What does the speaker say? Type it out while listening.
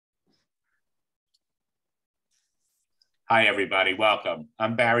Hi, everybody. Welcome.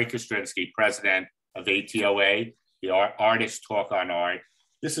 I'm Barry Kostrinsky, president of ATOA, the Artist Talk on Art.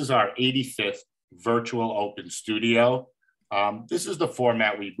 This is our 85th virtual open studio. This is the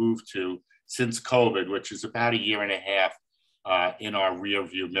format we moved to since COVID, which is about a year and a half in our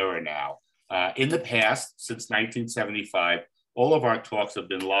rearview mirror now. In the past, since 1975, all of our talks have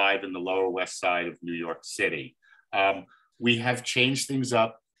been live in the Lower West Side of New York City. We have changed things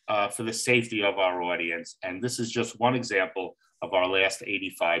up for the safety of our audience. And this is just one example of our last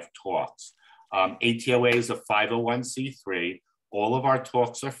 85 talks. ATOA is a 501c3. All of our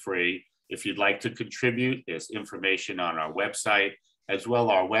talks are free. If you'd like to contribute, there's information on our website. As well,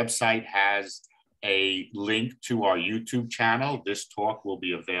 our website has a link to our YouTube channel. This talk will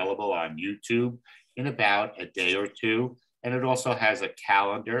be available on YouTube in about a day or two. And it also has a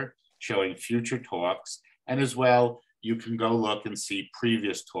calendar showing future talks. And as well, you can go look and see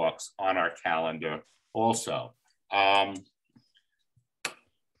previous talks on our calendar also.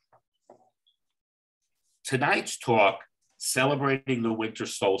 Tonight's talk, Celebrating the Winter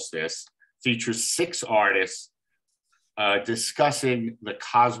Solstice, features 6 artists discussing the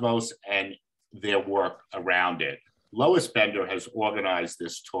cosmos and their work around it. Lois Bender has organized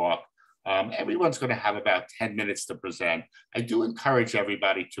this talk. Everyone's going to have about 10 minutes to present. I do encourage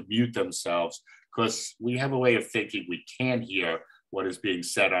everybody to mute themselves because we have a way of thinking we can't hear what is being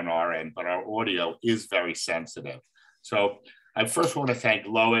said on our end, but our audio is very sensitive. So I first want to thank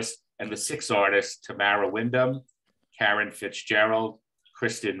Lois and the 6 artists, Tamara Wyndham, Karen Fitzgerald,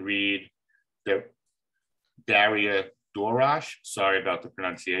 Kristin Reed, Daria Dorosh, sorry about the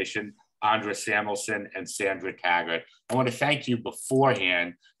pronunciation, Andra Samelson, and Sandra Taggart. I want to thank you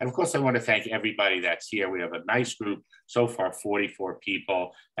beforehand. And of course, I want to thank everybody that's here. We have a nice group, so far 44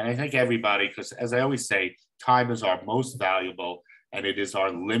 people. And I thank everybody, because as I always say, time is our most valuable, and it is our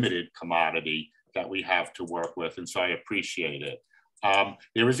limited commodity that we have to work with. And so I appreciate it.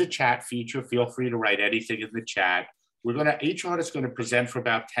 There is a chat feature. Feel free to write anything in the chat. Each artist is going to present for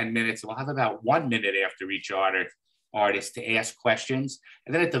about 10 minutes. We'll have about 1 minute after each artist to ask questions.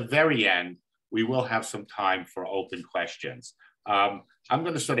 And then at the very end, we will have some time for open questions. I'm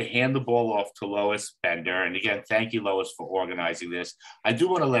going to sort of hand the ball off to Lois Bender. And again, thank you, Lois, for organizing this. I do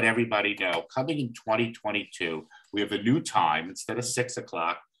want to let everybody know, coming in 2022, we have a new time. Instead of 6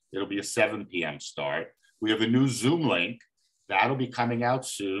 o'clock, it'll be a 7 p.m. start. We have a new Zoom link. That'll be coming out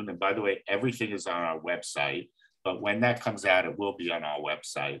soon. And by the way, everything is on our website. But when that comes out, it will be on our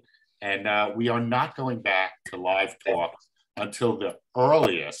website. And we are not going back to live talks until the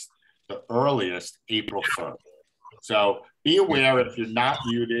earliest April 1st. So be aware, if you're not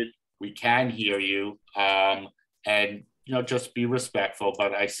muted, we can hear you. And just be respectful,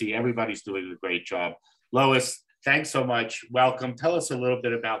 but I see everybody's doing a great job. Lois, thanks so much. Welcome. Tell us a little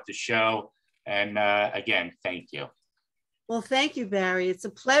bit about the show. And again, thank you. Well, thank you, Barry. It's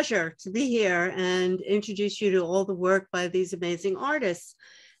a pleasure to be here and introduce you to all the work by these amazing artists.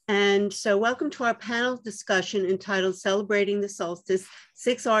 And so welcome to our panel discussion entitled Celebrating the Solstice,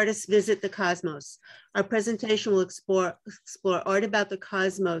 6 Artists Visit the Cosmos. Our presentation will explore art about the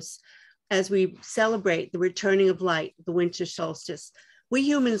cosmos as we celebrate the returning of light, the winter solstice. We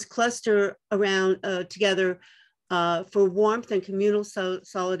humans cluster around together for warmth and communal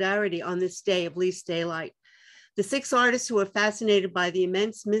solidarity on this day of least daylight. The 6 artists who are fascinated by the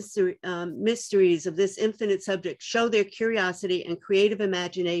immense mysteries of this infinite subject show their curiosity and creative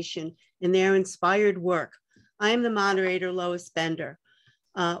imagination in their inspired work. I am the moderator, Lois Bender.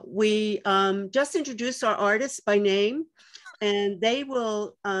 We just introduced our artists by name, and they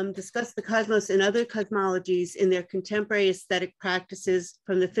will discuss the cosmos and other cosmologies in their contemporary aesthetic practices,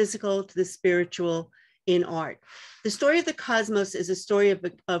 from the physical to the spiritual in art. The story of the cosmos is a story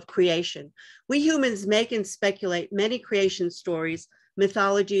of creation. We humans make and speculate many creation stories,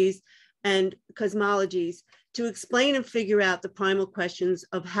 mythologies, and cosmologies to explain and figure out the primal questions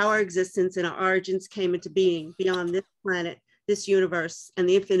of how our existence and our origins came into being beyond this planet, this universe, and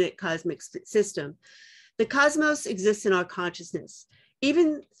the infinite cosmic system. The cosmos exists in our consciousness.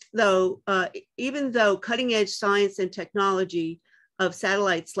 Even though cutting-edge science and technology of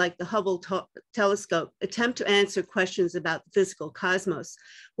satellites like the Hubble telescope attempt to answer questions about the physical cosmos,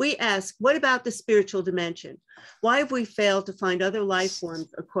 we ask, what about the spiritual dimension? Why have we failed to find other life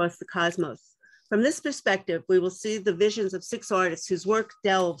forms across the cosmos? From this perspective, we will see the visions of 6 artists whose work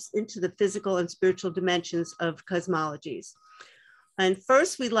delves into the physical and spiritual dimensions of cosmologies. And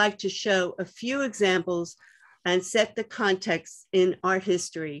first, we'd like to show a few examples and set the context in art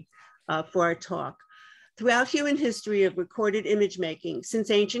history for our talk. Throughout human history of recorded image making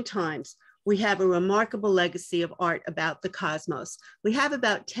since ancient times, we have a remarkable legacy of art about the cosmos. We have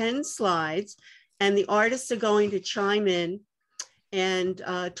about 10 slides, and the artists are going to chime in and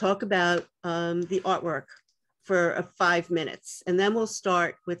talk about the artwork for 5 minutes. And then we'll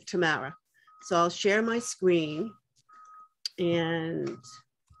start with Tamara. So I'll share my screen. And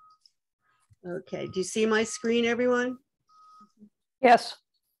okay, do you see my screen, everyone? Yes.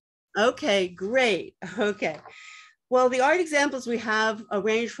 Okay, great. Okay. Well, the art examples we have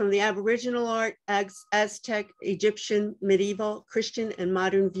range from the Aboriginal art, Aztec, Egyptian, medieval, Christian, and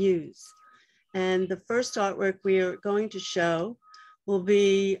modern views. And the first artwork we are going to show will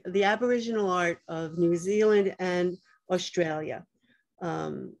be the Aboriginal art of New Zealand and Australia.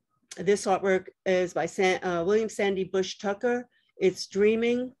 This artwork is by William Sandy Bush Tucker. It's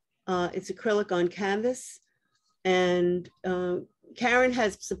Dreaming. It's acrylic on canvas. And Karen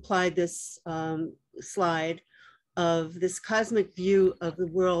has supplied this slide of this cosmic view of the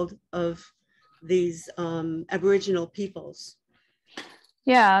world of these Aboriginal peoples.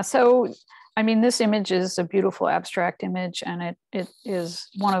 Yeah, so I mean, this image is a beautiful abstract image, and it is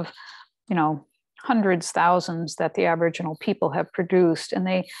one of, hundreds, thousands that the Aboriginal people have produced, and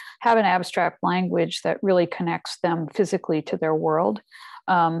they have an abstract language that really connects them physically to their world.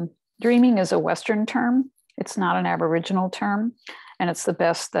 Dreaming is a Western term. It's not an Aboriginal term, and it's the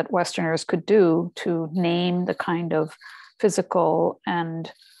best that Westerners could do to name the kind of physical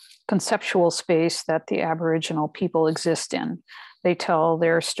and conceptual space that the Aboriginal people exist in. They tell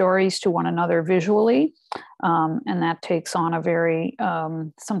their stories to one another visually, and that takes on a very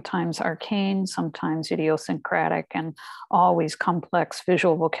sometimes arcane, sometimes idiosyncratic, and always complex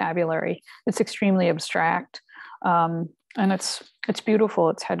visual vocabulary. It's extremely abstract, and it's beautiful.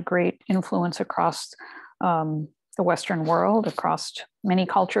 It's had great influence across the Western world, across many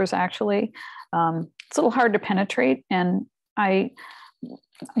cultures, actually. It's a little hard to penetrate, and I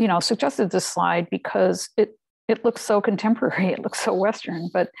suggested this slide because it looks so contemporary, it looks so Western,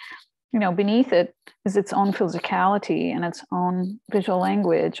 but beneath it is its own physicality and its own visual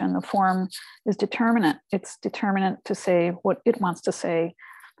language, and the form is determinate. It's determinate to say what it wants to say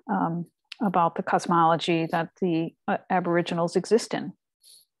about the cosmology that the Aboriginals exist in.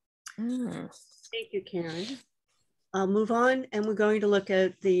 Thank you, Karen. I'll move on, and we're going to look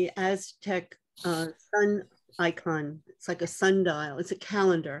at the Aztec sun icon. It's like a sundial, it's a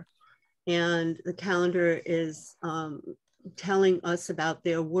calendar. And the calendar is telling us about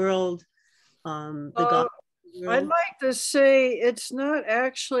their world. I'd like to say it's not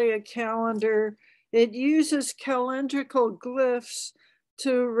actually a calendar. It uses calendrical glyphs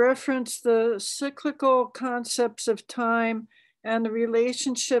to reference the cyclical concepts of time and the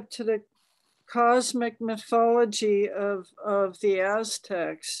relationship to the cosmic mythology of the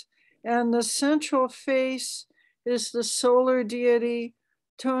Aztecs. And the central face is the solar deity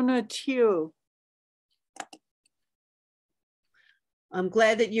Tonatiuh. I'm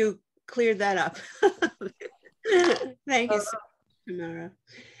glad that you cleared that up. Thank you so much, Tamara.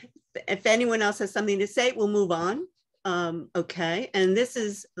 If anyone else has something to say, we'll move on. Okay, and this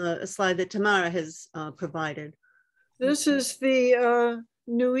is a slide that Tamara has provided. This is the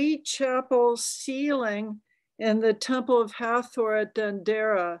Nuit Chapel ceiling in the Temple of Hathor at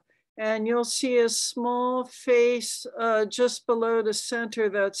Dendera. And you'll see a small face just below the center,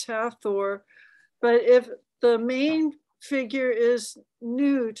 that's Hathor. But if the main figure is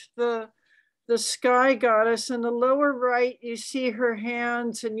Nut, the sky goddess, in the lower right, you see her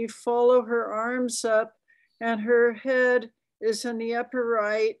hands and you follow her arms up, and her head is in the upper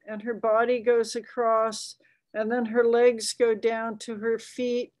right, and her body goes across, and then her legs go down to her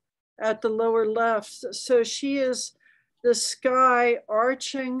feet at the lower left. So she is the sky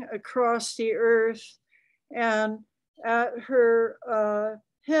arching across the earth, and at her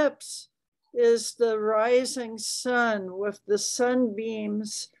hips is the rising sun with the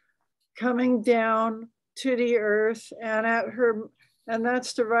sunbeams coming down to the earth, and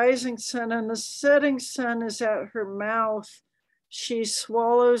that's the rising sun, and the setting sun is at her mouth. She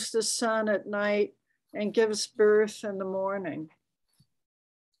swallows the sun at night and gives birth in the morning.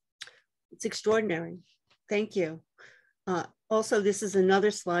 It's extraordinary. Thank you. Also, this is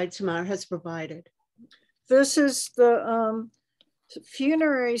another slide Tamara has provided. This is the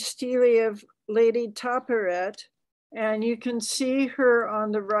funerary stele of Lady Taperet, and you can see her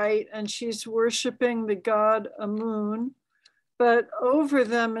on the right, and she's worshiping the god Amun. But over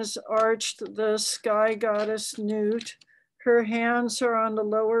them is arched the sky goddess Nut. Her hands are on the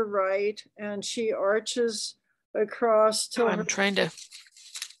lower right, and she arches across till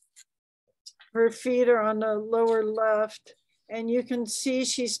her feet are on the lower left, and you can see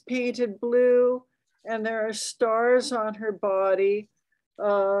she's painted blue, and there are stars on her body.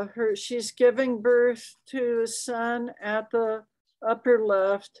 She's giving birth to the sun at the upper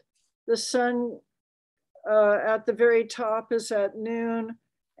left. The sun at the very top is at noon.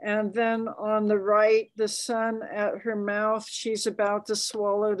 And then on the right, the sun at her mouth, she's about to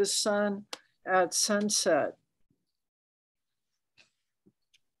swallow the sun at sunset.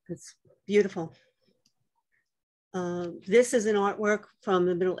 It's beautiful. This is an artwork from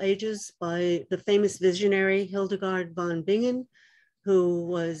the Middle Ages by the famous visionary Hildegard von Bingen, who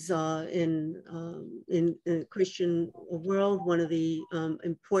was in the Christian world, one of the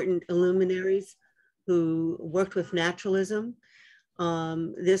important illuminaries who worked with naturalism.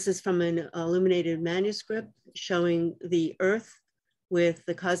 This is from an illuminated manuscript showing the earth with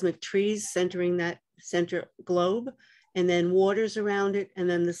the cosmic trees centering that center globe, and then waters around it, and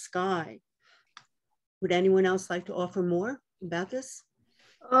then the sky. Would anyone else like to offer more about this?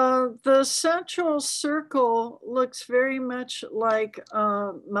 The central circle looks very much like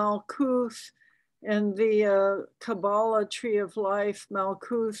Malkuth in the Kabbalah tree of life,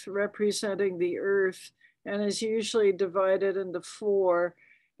 Malkuth representing the earth, and is usually divided into four.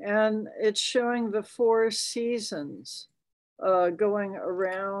 And it's showing the four seasons going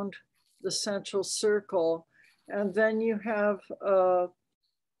around the central circle. And then you have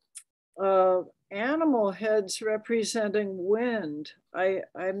animal heads representing wind.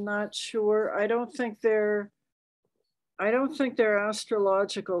 I'm not sure. I don't think they're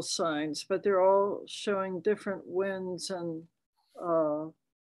astrological signs, but they're all showing different winds and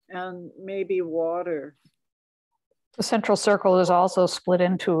maybe water. The central circle is also split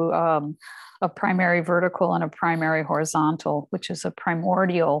into a primary vertical and a primary horizontal, which is a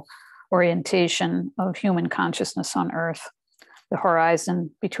primordial orientation of human consciousness on Earth. The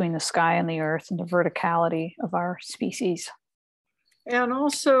horizon between the sky and the earth, and the verticality of our species. And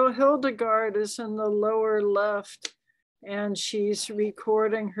also Hildegard is in the lower left, and she's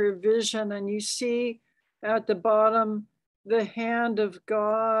recording her vision. And you see at the bottom, the hand of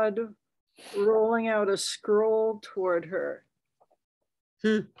God rolling out a scroll toward her.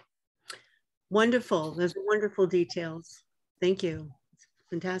 Wonderful. Those are wonderful details. Thank you.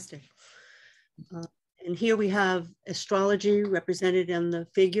 Fantastic. And here we have astrology represented in the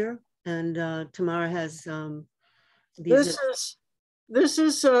figure, and Tamara has these. This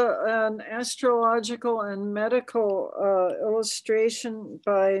is an astrological and medical illustration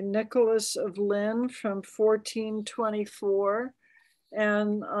by Nicholas of Lynn from 1424.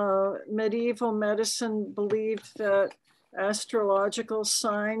 And medieval medicine believed that astrological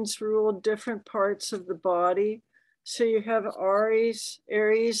signs ruled different parts of the body. So you have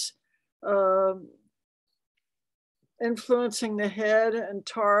Aries influencing the head, and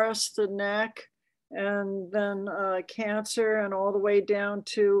Taurus, the neck, and then Cancer, and all the way down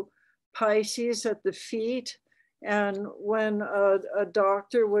to Pisces at the feet. And when a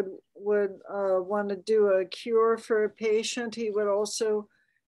doctor would want to do a cure for a patient, he would also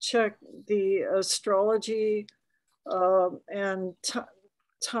check the astrology and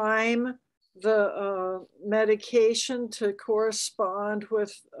time the medication to correspond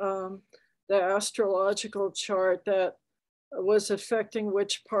with the astrological chart that was affecting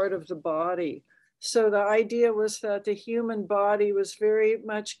which part of the body. So the idea was that the human body was very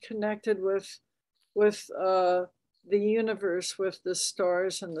much connected with the universe, with the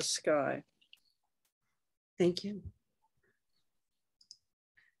stars and the sky. Thank you.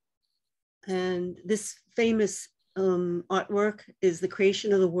 And this famous artwork is The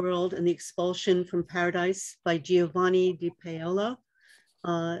Creation of the World and the Expulsion from Paradise by Giovanni di Paola.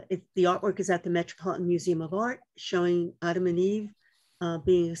 The artwork is at the Metropolitan Museum of Art, showing Adam and Eve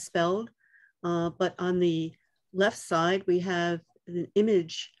being expelled. But on the left side, we have an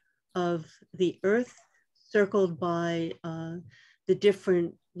image of the Earth circled by the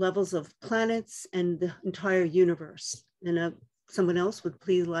different levels of planets and the entire universe. And someone else would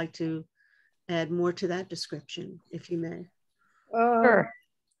please like to add more to that description, if you may. Sure.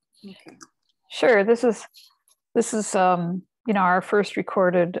 Okay. Sure. This is our first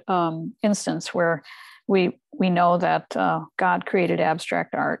recorded instance where we know that God created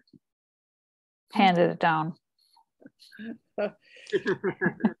abstract art, handed it down. That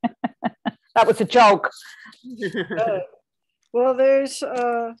was a joke. Well, there's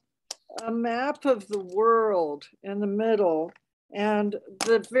a map of the world in the middle, and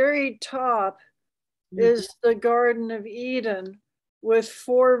the very top is the Garden of Eden with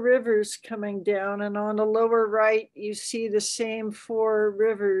 4 rivers coming down, and on the lower right you see the same 4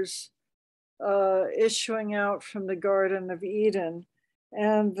 rivers issuing out from the Garden of Eden.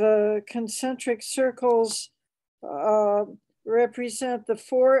 And the concentric circles represent the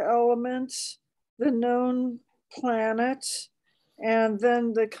 4 elements, the known planets, and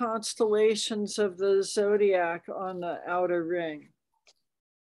then the constellations of the zodiac on the outer ring.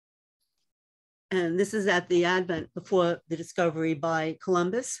 And this is at the advent before the discovery by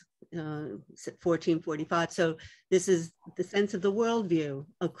Columbus, 1445. So this is the sense of the worldview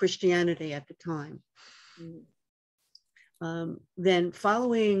of Christianity at the time. Then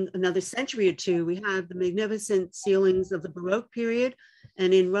following another century or two, we have the magnificent ceilings of the Baroque period.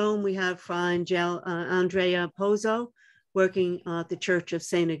 And in Rome, we have Fra Andrea Pozzo working at the Church of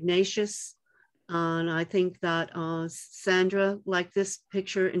St. Ignatius. And I think that Sandra liked this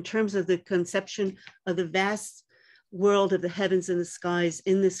picture in terms of the conception of the vast world of the heavens and the skies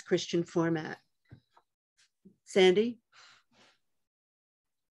in this Christian format. Sandy?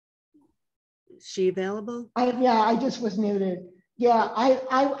 Is she available? Yeah, I just was muted. Yeah,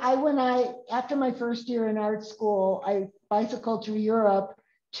 after my first year in art school, I bicycled through Europe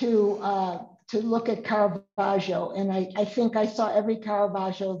to look at Caravaggio, and I think I saw every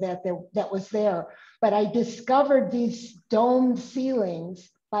Caravaggio that was there. But I discovered these domed ceilings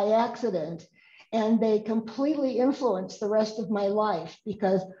by accident, and they completely influenced the rest of my life,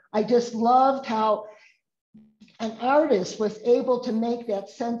 because I just loved how an artist was able to make that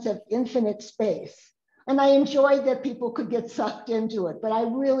sense of infinite space. And I enjoyed that people could get sucked into it, but I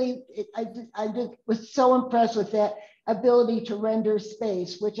was so impressed with that ability to render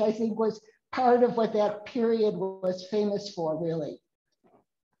space, which I think was part of what that period was famous for, really.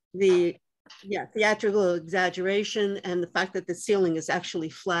 The theatrical exaggeration and the fact that the ceiling is actually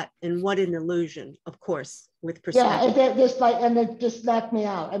flat, and what an illusion, of course, with perspective. Yeah, and it just knocked me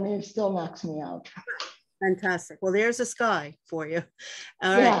out. I mean, it still knocks me out. Fantastic. Well, there's a sky for you.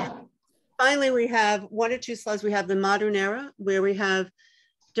 All yeah. right. Finally, we have one or two slides. We have the modern era, where we have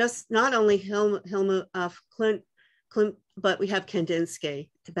just not only Hilma af Klint, but we have Kandinsky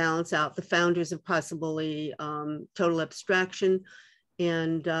to balance out the founders of possibly total abstraction.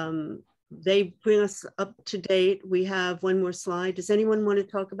 And they bring us up to date. We have one more slide. Does anyone want to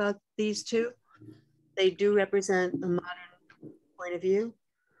talk about these two? They do represent a modern point of view.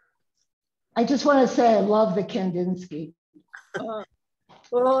 I just want to say I love the Kandinsky.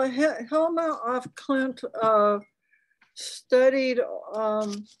 Well, Hilma af Klint studied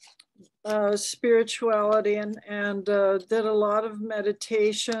spirituality and did a lot of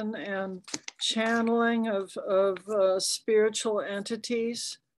meditation and channeling of spiritual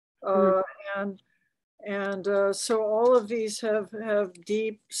entities. So all of these have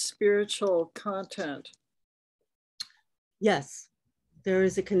deep spiritual content. Yes, there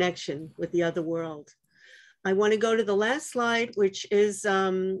is a connection with the other world. I want to go to the last slide, which is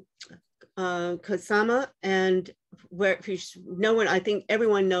Kasama, and where no one, I think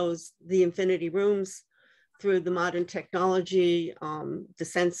everyone knows the infinity rooms through the modern technology, the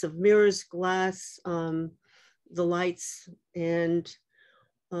sense of mirrors, glass, the lights, and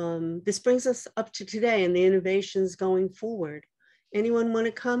this brings us up to today and the innovations going forward. Anyone want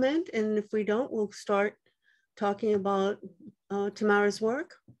to comment? And if we don't, we'll start talking about Tamara's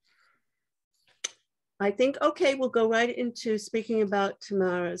work. I think, okay, we'll go right into speaking about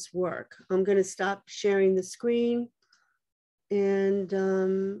Tamara's work. I'm going to stop sharing the screen. And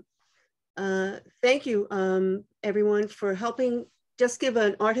thank you, everyone, for helping just give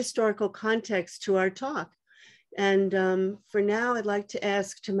an art historical context to our talk. And for now, I'd like to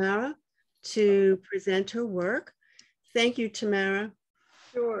ask Tamara to present her work. Thank you, Tamara.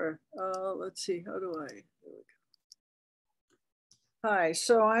 Sure. Let's see, how do I? There we go. Hi,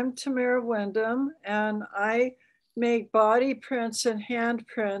 so I'm Tamara Wyndham, and I make body prints and hand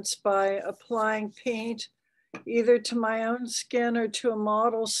prints by applying paint either to my own skin or to a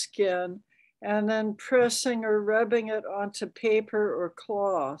model skin, and then pressing or rubbing it onto paper or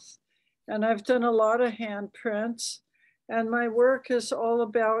cloth. And I've done a lot of hand prints, and my work is all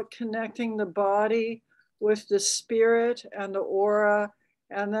about connecting the body with the spirit and the aura,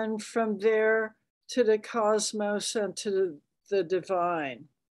 and then from there to the cosmos and to the divine.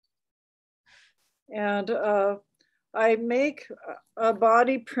 And I make a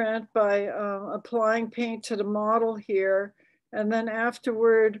body print by applying paint to the model here, and then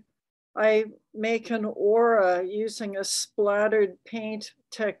afterward I make an aura using a splattered paint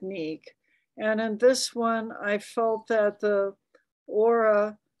technique. And in this one, I felt that the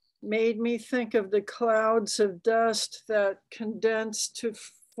aura made me think of the clouds of dust that condensed to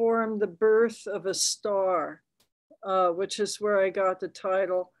form the birth of a star, which is where I got the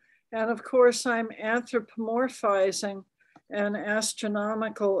title. And of course, I'm anthropomorphizing an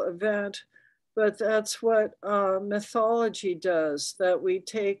astronomical event, but that's what mythology does, that we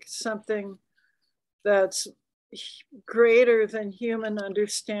take something that's greater than human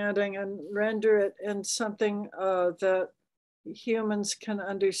understanding and render it in something that humans can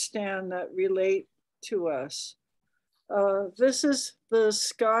understand that relate to us. This is the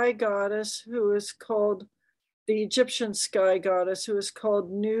sky goddess who is called, the Egyptian sky goddess who is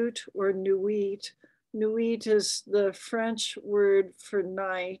called Nut or Nuit. Nuit is the French word for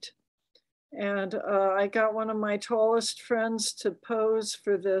night. And I got one of my tallest friends to pose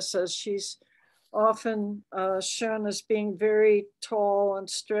for this, as she's often shown as being very tall and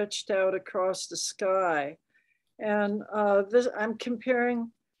stretched out across the sky. And I'm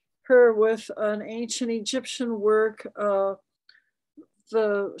comparing her with an ancient Egyptian work. The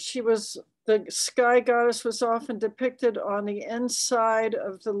sky goddess was often depicted on the inside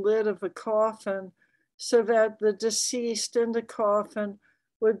of the lid of a coffin, so that the deceased in the coffin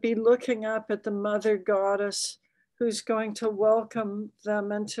would be looking up at the mother goddess who's going to welcome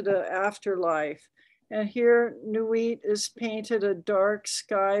them into the afterlife. And here Nuit is painted a dark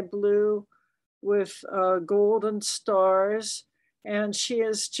sky blue with golden stars. And she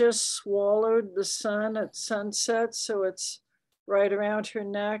has just swallowed the sun at sunset, so it's right around her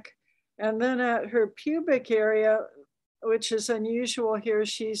neck. And then at her pubic area, which is unusual here,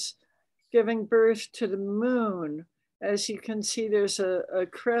 she's giving birth to the moon. As you can see, there's a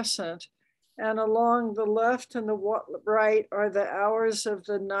crescent. And along the left and the right are the hours of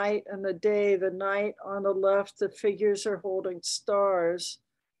the night and the day. The night on the left, the figures are holding stars,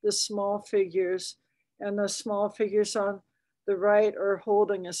 the small figures, and the small figures on the right are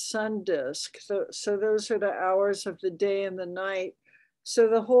holding a sun disk. So those are the hours of the day and the night. So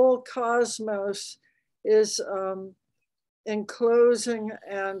the whole cosmos is enclosing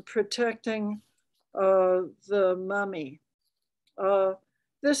and protecting the mummy.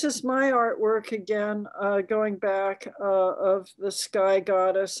 This is my artwork again, going back of the sky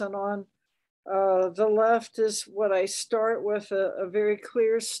goddess. And on the left is what I start with, a very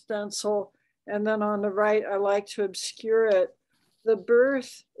clear stencil. And then on the right, I like to obscure it. The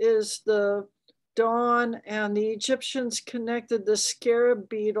birth is the dawn, and the Egyptians connected the scarab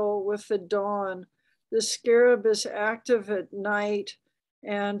beetle with the dawn. The scarab is active at night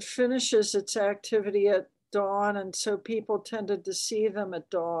and finishes its activity at dawn, and so people tended to see them at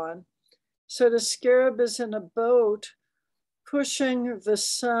dawn. So the scarab is in a boat pushing the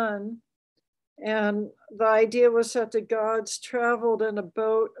sun, and the idea was that the gods traveled in a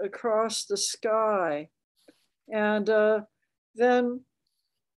boat across the sky. And then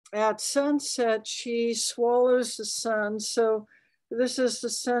at sunset, she swallows the sun. So this is the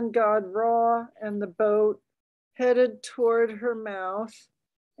sun god Ra and the boat headed toward her mouth.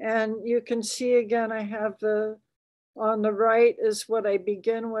 And you can see again, I have on the right is what I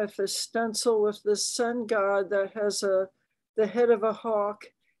begin with, a stencil with the sun god that has the head of a hawk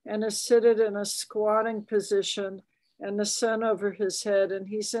and is seated in a squatting position and the sun over his head, and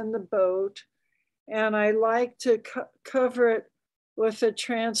he's in the boat. And I like to cover it with a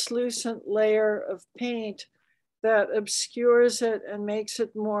translucent layer of paint that obscures it and makes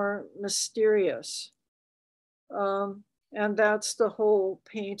it more mysterious. And that's the whole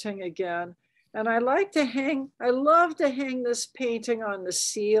painting again. And I love to hang this painting on the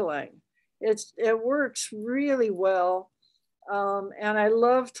ceiling. It works really well. And I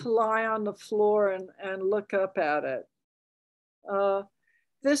love to lie on the floor and look up at it.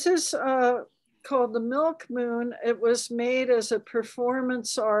 This is called the Milk Moon. It was made as a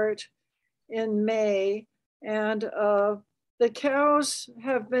performance art in May. And the cows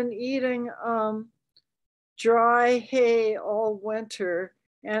have been eating dry hay all winter.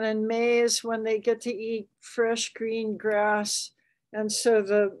 And in May is when they get to eat fresh green grass. And so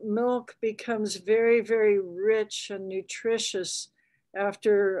the milk becomes very, very rich and nutritious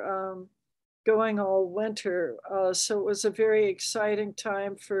after going all winter. So it was a very exciting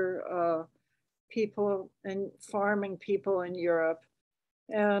time for people and farming people in Europe.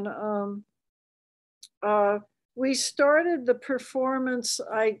 And we started the performance.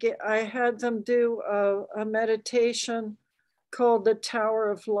 I had them do a meditation called the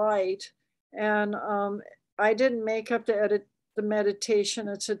Tower of Light. And I didn't make up the meditation.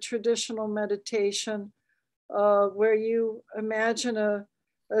 It's a traditional meditation where you imagine a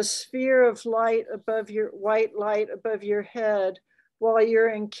sphere of light above white light above your head while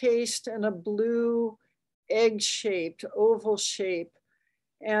you're encased in a blue egg-shaped, oval shape.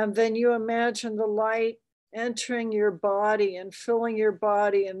 And then you imagine the light entering your body and filling your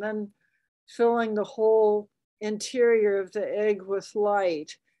body and then filling the whole interior of the egg with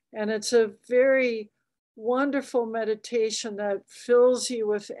light. And it's a very wonderful meditation that fills you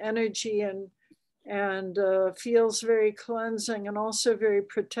with energy and feels very cleansing and also very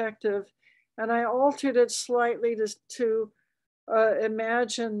protective. And I altered it slightly to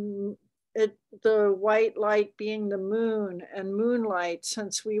imagine the white light being the moon and moonlight,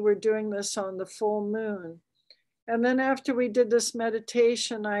 since we were doing this on the full moon. And then after we did this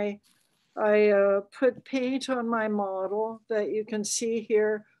meditation, I put paint on my model that you can see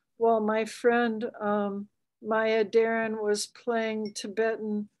here while my friend Maya Darren was playing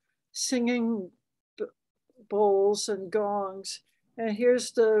Tibetan singing bowls and gongs. And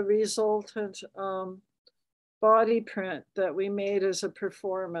here's the resultant body print that we made as a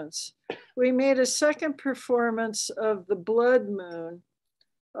performance. We made a second performance of the blood moon.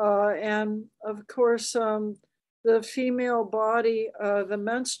 And of course, the female body, the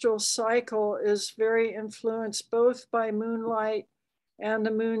menstrual cycle is very influenced both by moonlight and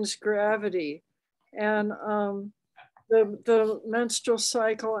the moon's gravity. And the menstrual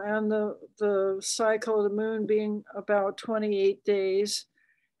cycle and the cycle of the moon being about 28 days.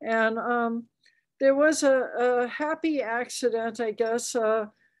 And there was a happy accident, I guess.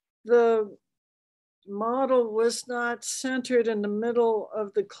 The model was not centered in the middle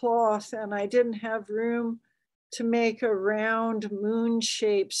of the cloth, and I didn't have room to make a round moon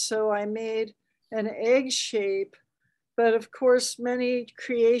shape. So I made an egg shape. But of course, many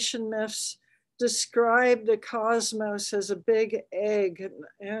creation myths describe the cosmos as a big egg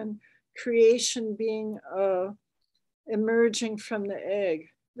and creation being emerging from the egg.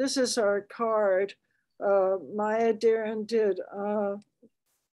 This is our card. Maya Darren did a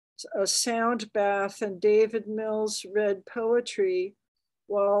sound bath, and David Mills read poetry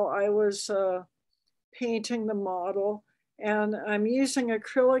while I was painting the model. And I'm using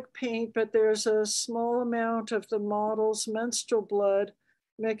acrylic paint, but there's a small amount of the model's menstrual blood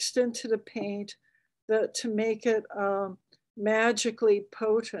mixed into the paint to make it magically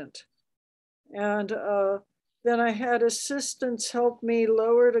potent. And then I had assistants help me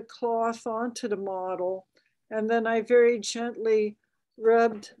lower the cloth onto the model. And then I very gently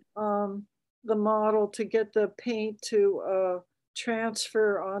rubbed the model to get the paint to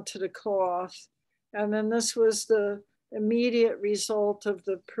transfer onto the cloth. And then this was the immediate result of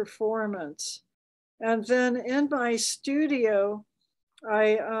the performance. And then in my studio,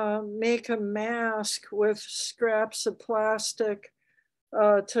 I make a mask with scraps of plastic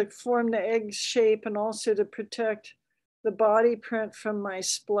to form the egg shape and also to protect the body print from my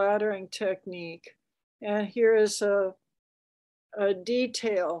splattering technique. And here is a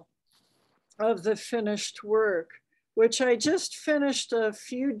detail of the finished work, which I just finished a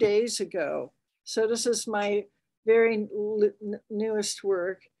few days ago. So this is my very newest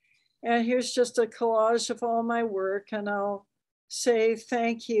work. And here's just a collage of all my work, and I'll say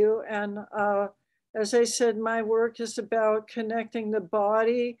thank you. And as I said, my work is about connecting the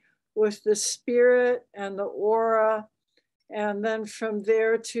body with the spirit and the aura, and then from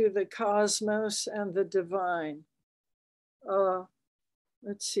there to the cosmos and the divine.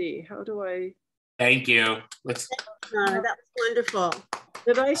 Let's see, how do I? Thank you. That was wonderful.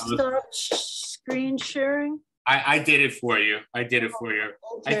 Did I stop screen sharing? I did it for you. I did it for you.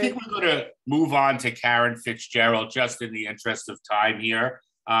 Okay. I think we're going to move on to Karen Fitzgerald, just in the interest of time here.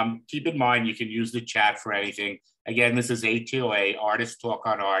 Keep in mind, you can use the chat for anything. Again, this is ATOA, Artists Talk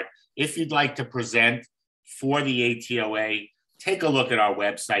on Art. If you'd like to present for the ATOA, take a look at our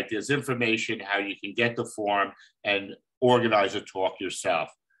website. There's information how you can get the form and organize a talk yourself.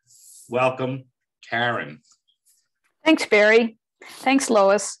 Welcome, Karen. Thanks, Barry. Thanks,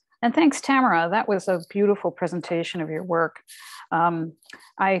 Lois. And thanks, Tamara. That was a beautiful presentation of your work.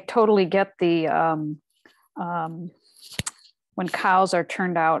 I totally get the, when cows are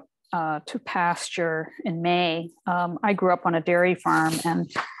turned out to pasture in May. I grew up on a dairy farm,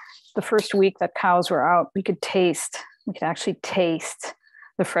 and the first week that cows were out, we could actually taste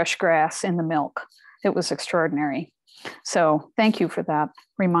the fresh grass in the milk. It was extraordinary. So thank you for that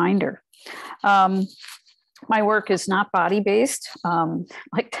reminder. My work is not body-based,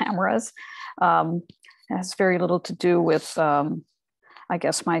 like Tamara's. It has very little to do with, I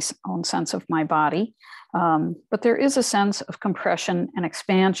guess, my own sense of my body. But there is a sense of compression and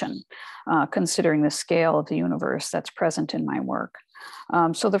expansion, considering the scale of the universe that's present in my work.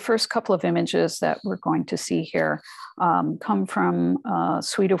 So the first couple of images that we're going to see here come from a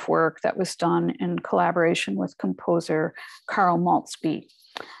suite of work that was done in collaboration with composer Carl Maltzby.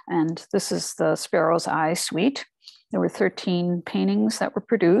 And this is the Sparrow's Eye suite. There were 13 paintings that were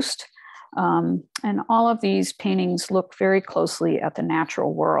produced. And all of these paintings look very closely at the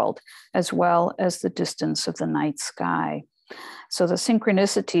natural world, as well as the distance of the night sky. So the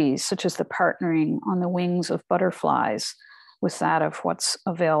synchronicities, such as the partnering on the wings of butterflies with that of what's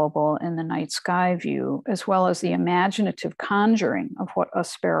available in the night sky view, as well as the imaginative conjuring of what a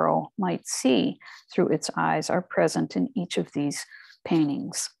sparrow might see through its eyes, are present in each of these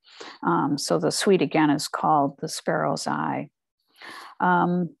paintings. So the suite again is called the Sparrow's Eye.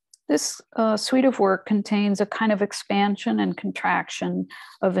 this suite of work contains a kind of expansion and contraction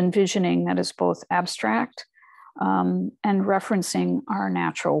of envisioning that is both abstract and referencing our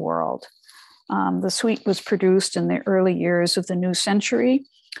natural world. The suite was produced in the early years of the new century.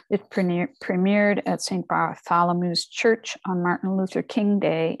 It premiered at St. Bartholomew's Church on Martin Luther King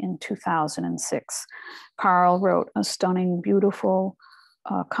Day in 2006. Carl wrote a stunning, beautiful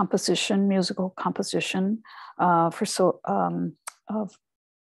musical composition of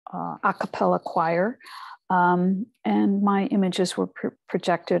a cappella choir. And my images were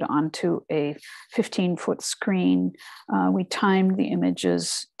projected onto a 15-foot screen. We timed the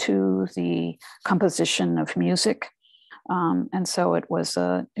images to the composition of music. And so it was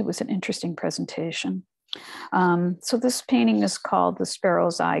an interesting presentation. So this painting is called The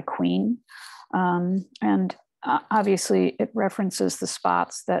Sparrow's Eye Queen. And obviously it references the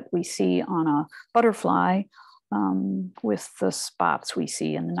spots that we see on a butterfly with the spots we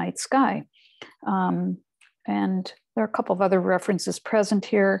see in the night sky. And there are a couple of other references present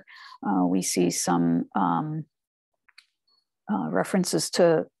here. We see some references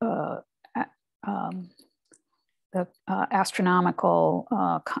to the astronomical,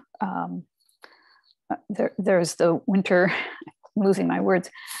 there's the winter, I'm losing my words,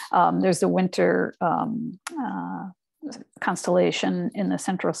 there's the winter constellation in the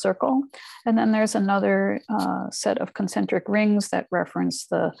central circle. And then there's another set of concentric rings that reference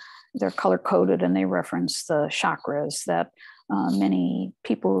they're color-coded, and they reference the chakras that many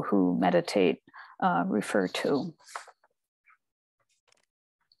people who meditate refer to.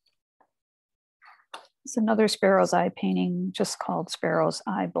 It's another Sparrow's Eye painting just called Sparrow's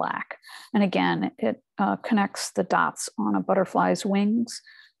Eye Black. And again, it connects the dots on a butterfly's wings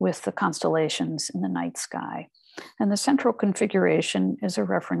with the constellations in the night sky. And the central configuration is a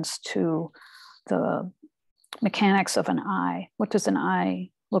reference to the mechanics of an eye. What does an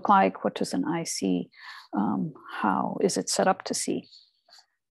eye look like? What does an eye see? How is it set up to see?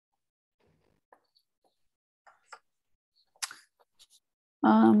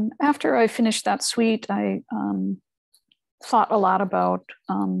 After I finished that suite, I thought a lot about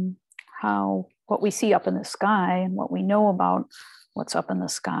what we see up in the sky and what we know about what's up in the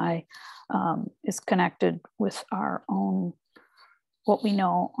sky is connected with our own, what we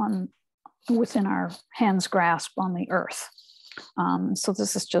know within our hand's grasp on the Earth. So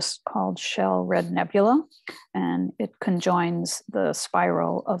this is just called Shell Red Nebula, and it conjoins the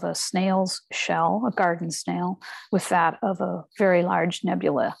spiral of a snail's shell, a garden snail, with that of a very large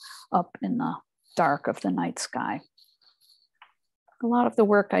nebula up in the dark of the night sky. A lot of the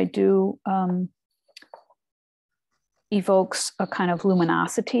work I do evokes a kind of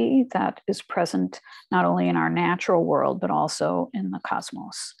luminosity that is present not only in our natural world, but also in the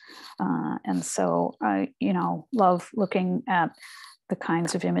cosmos. And so I, love looking at the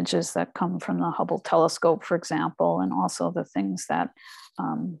kinds of images that come from the Hubble telescope, for example, and also the things that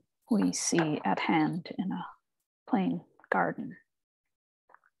we see at hand in a plain garden.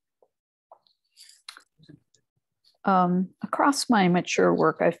 Across my mature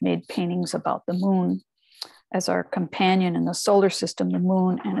work, I've made paintings about the moon. As our companion in the solar system, the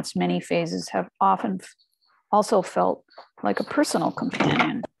moon and its many phases have often also felt like a personal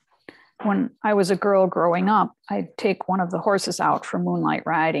companion. When I was a girl growing up, I'd take one of the horses out for moonlight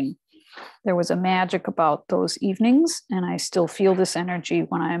riding. There was a magic about those evenings, and I still feel this energy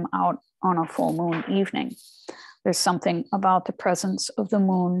when I'm out on a full moon evening. There's something about the presence of the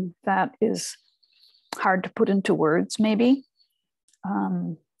moon that is hard to put into words, maybe.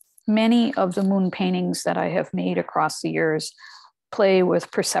 Many of the moon paintings that I have made across the years play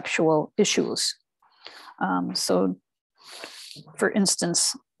with perceptual issues. So, for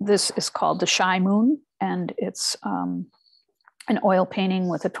instance, this is called The Shy Moon, and it's an oil painting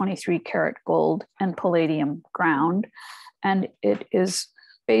with a 23-karat gold and palladium ground. And it is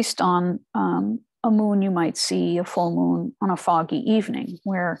based on a moon you might see, a full moon on a foggy evening,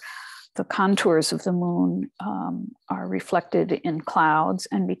 where the contours of the moon are reflected in clouds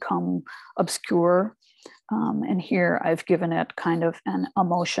and become obscure. And here I've given it kind of an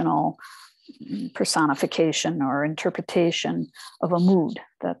emotional personification or interpretation of a mood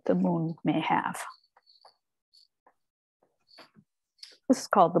that the moon may have. This is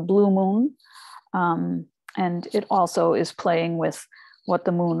called The Blue Moon. And it also is playing with what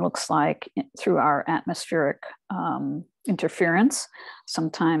the moon looks like through our atmospheric interference,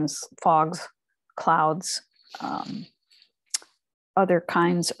 sometimes fogs, clouds, other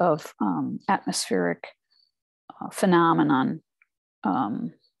kinds of atmospheric phenomenon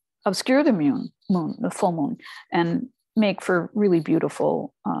obscure the the full moon, and make for really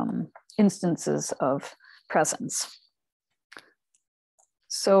beautiful instances of presence.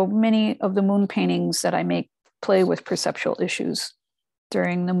 So many of the moon paintings that I make play with perceptual issues.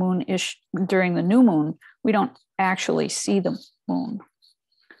 During the new moon, we don't actually see the moon.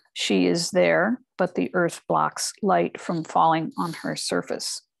 She is there, but the earth blocks light from falling on her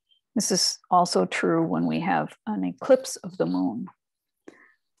surface. This is also true when we have an eclipse of the moon.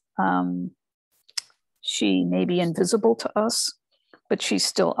 She may be invisible to us, but she's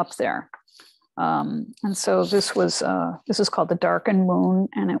still up there. And so this is called the darkened moon,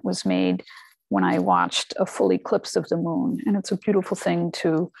 and it was made when I watched a full eclipse of the moon. And it's a beautiful thing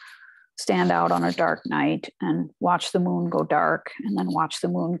to stand out on a dark night and watch the moon go dark and then watch the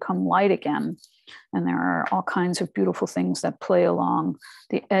moon come light again. And there are all kinds of beautiful things that play along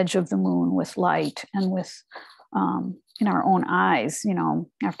the edge of the moon with light and with in our own eyes. You know,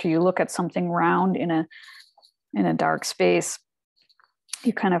 after you look at something round in a dark space,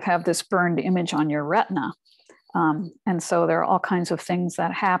 you kind of have this burned image on your retina. And so there are all kinds of things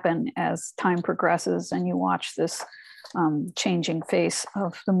that happen as time progresses and you watch this changing face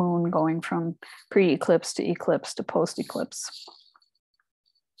of the moon going from pre-eclipse to post-eclipse.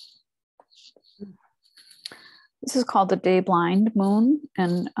 This is called the Day Blind Moon,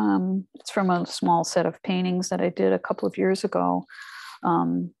 and it's from a small set of paintings that I did a couple of years ago.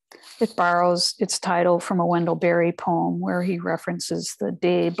 It borrows its title from a Wendell Berry poem where he references the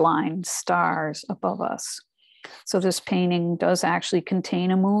day blind stars above us. So this painting does actually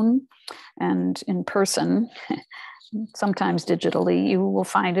contain a moon, and in person, sometimes digitally, you will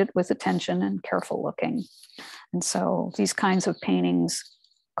find it with attention and careful looking. And so these kinds of paintings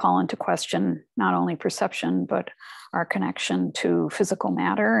call into question not only perception, but our connection to physical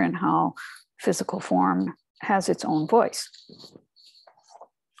matter and how physical form has its own voice.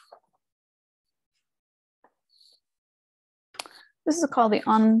 This is called the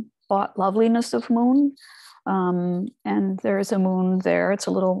Unbought Loveliness of Moon. And there is a moon there. It's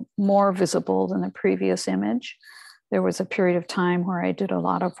a little more visible than the previous image. There was a period of time where I did a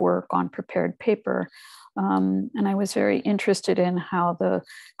lot of work on prepared paper. And I was very interested in how the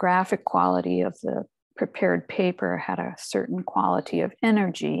graphic quality of the prepared paper had a certain quality of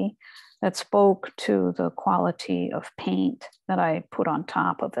energy that spoke to the quality of paint that I put on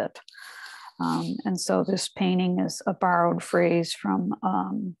top of it. And so this painting is a borrowed phrase from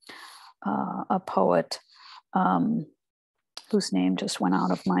a poet whose name just went out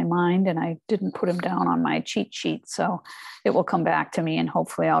of my mind, and I didn't put him down on my cheat sheet. So it will come back to me and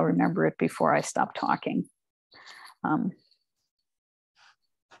hopefully I'll remember it before I stop talking.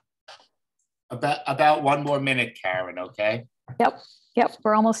 About 1 more minute, Karen, okay? Yep,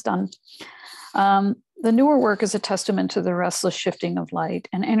 we're almost done. The newer work is a testament to the restless shifting of light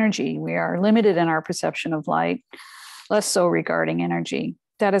and energy. We are limited in our perception of light, less so regarding energy.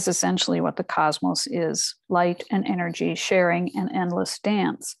 That is essentially what the cosmos is, light and energy sharing an endless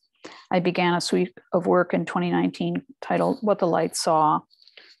dance. I began a suite of work in 2019 titled What the Light Saw.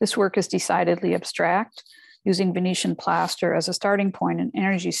 This work is decidedly abstract. Using Venetian plaster as a starting point, an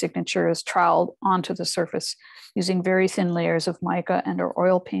energy signature is troweled onto the surface. Using very thin layers of mica and or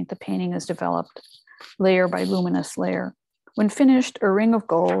oil paint, the painting is developed layer by luminous layer. When finished, a ring of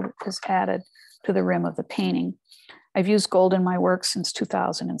gold is added to the rim of the painting. I've used gold in my work since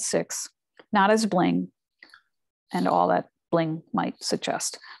 2006, not as bling and all that bling might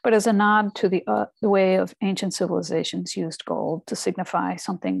suggest, but as a nod to the way of ancient civilizations used gold to signify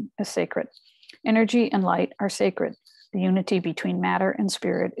something as sacred. Energy and light are sacred. The unity between matter and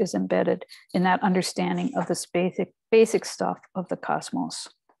spirit is embedded in that understanding of this basic stuff of the cosmos.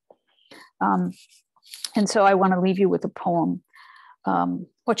 And so I want to leave you with a poem,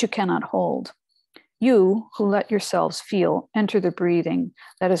 What You Cannot Hold. You who let yourselves feel, enter the breathing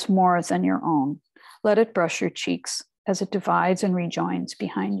that is more than your own. Let it brush your cheeks as it divides and rejoins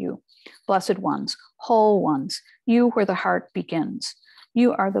behind you. Blessed ones, whole ones, you where the heart begins.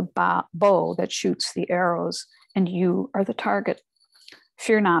 You are the bow that shoots the arrows, and you are the target.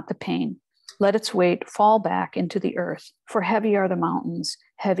 Fear not the pain. Let its weight fall back into the earth, for heavy are the mountains,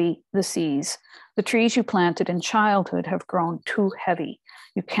 heavy the seas. The trees you planted in childhood have grown too heavy.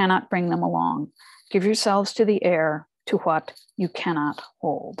 You cannot bring them along. Give yourselves to the air, to what you cannot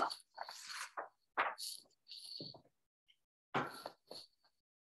hold.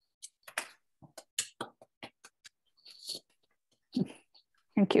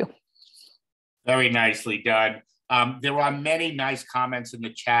 Thank you. Very nicely done. There are many nice comments in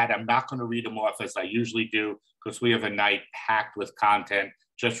the chat. I'm not going to read them off as I usually do because we have a night packed with content.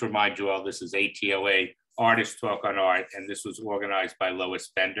 Just remind you all, this is ATOA, Artist Talk on Art, and this was organized by Lois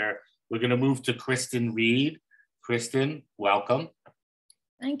Bender. We're going to move to Kristin Reed. Kristin, welcome.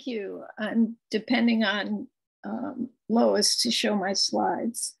 Thank you. And depending on Lois to show my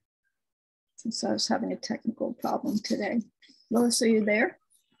slides, since I was having a technical problem today. Lois, are you there?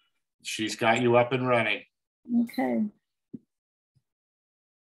 She's got you up and running. Okay.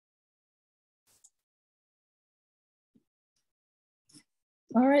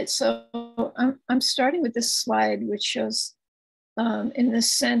 All right, so I'm starting with this slide, which shows in the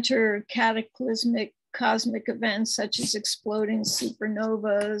center cataclysmic cosmic events such as exploding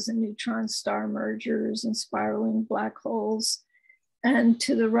supernovas and neutron star mergers and spiraling black holes. And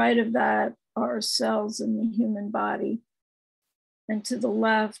to the right of that are cells in the human body. And to the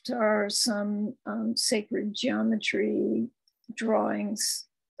left are some sacred geometry drawings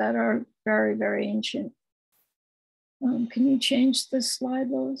that are very, very ancient. Can you change this slide,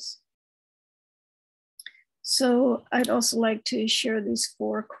 Lois? So I'd also like to share these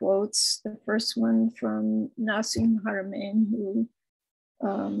 4 quotes. The first one from Nassim Haramein, who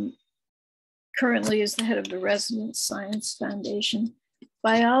currently is the head of the Resident Science Foundation.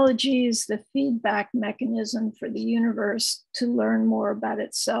 Biology is the feedback mechanism for the universe to learn more about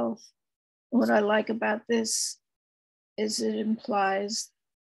itself. What I like about this is it implies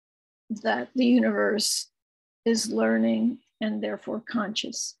that the universe is learning and therefore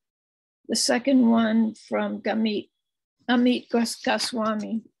conscious. The second one from Amit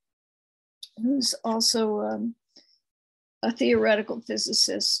Goswami, who's also a theoretical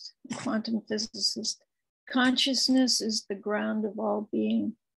physicist, quantum physicist. Consciousness is the ground of all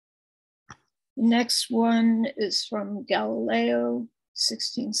being. The next one is from Galileo,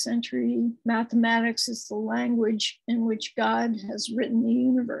 16th century. Mathematics is the language in which God has written the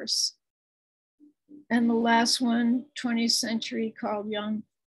universe. And the last one, 20th century, Carl Jung.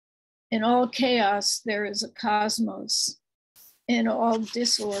 In all chaos, there is a cosmos. In all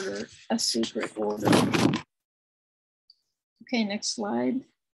disorder, a secret order. Okay, next slide,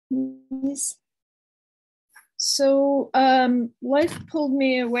 please. So life pulled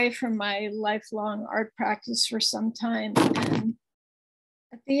me away from my lifelong art practice for some time. And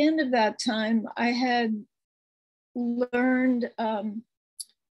at the end of that time, I had learned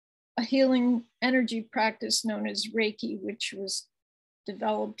a healing energy practice known as Reiki, which was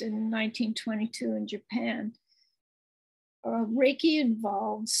developed in 1922 in Japan. Reiki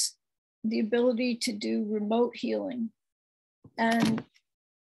involves the ability to do remote healing. And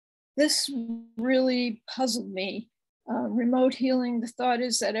this really puzzled me. Remote healing, the thought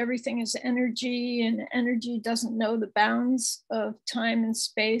is that everything is energy and energy doesn't know the bounds of time and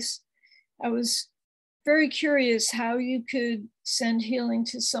space. I was very curious how you could send healing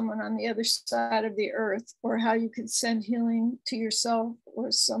to someone on the other side of the earth, or how you could send healing to yourself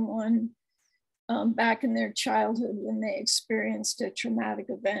or someone back in their childhood when they experienced a traumatic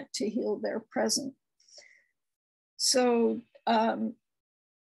event to heal their present. So I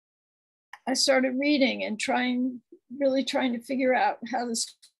started reading and really trying to figure out how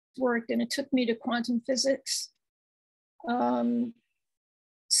this worked. And it took me to quantum physics,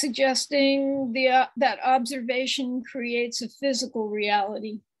 suggesting that observation creates a physical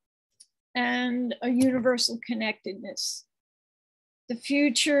reality and a universal connectedness. The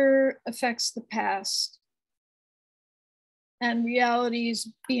future affects the past, and reality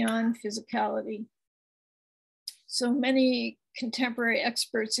is beyond physicality. So many contemporary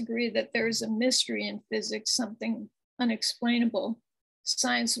experts agree that there is a mystery in physics, something unexplainable.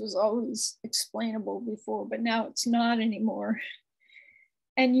 Science was always explainable before, but now it's not anymore.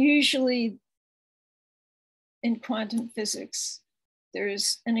 And usually in quantum physics,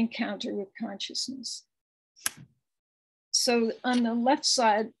 there's an encounter with consciousness. So on the left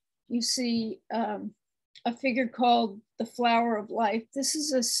side, you see a figure called the flower of life. This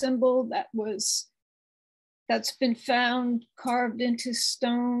is a symbol that's been found carved into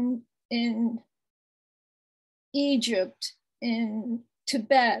stone in Egypt, in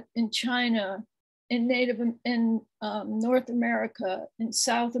Tibet, in China, in North America, in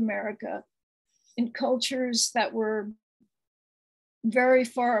South America, in cultures that were very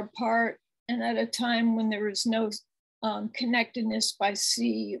far apart and at a time when there was no connectedness by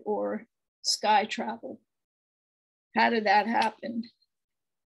sea or sky travel. How did that happen?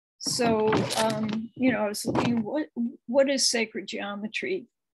 So, I was looking, what is sacred geometry?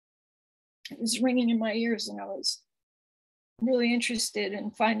 It was ringing in my ears, and I was really interested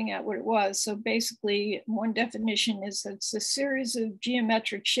in finding out what it was. So basically, one definition is that it's a series of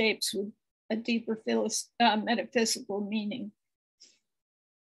geometric shapes with a deeper metaphysical meaning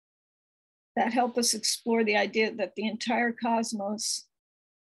that help us explore the idea that the entire cosmos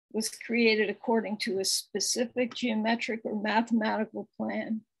was created according to a specific geometric or mathematical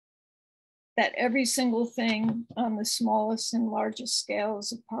plan, that every single thing on the smallest and largest scale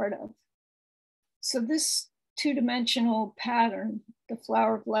is a part of. So this two-dimensional pattern, the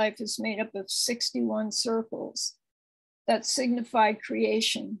flower of life is made up of 61 circles that signify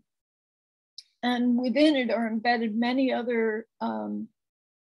creation. And within it are embedded many other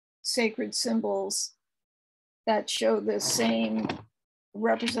sacred symbols that show the same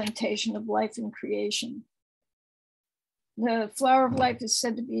representation of life and creation. The flower of life is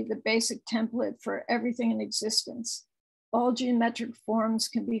said to be the basic template for everything in existence. All geometric forms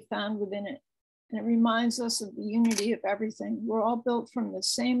can be found within it. And it reminds us of the unity of everything. We're all built from the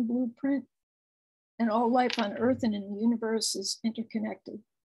same blueprint, and all life on Earth and in the universe is interconnected.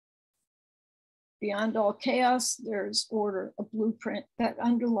 Beyond all chaos, there's order, a blueprint that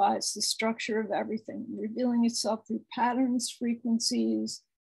underlies the structure of everything, revealing itself through patterns, frequencies,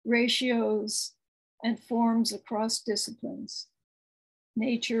 ratios, and forms across disciplines: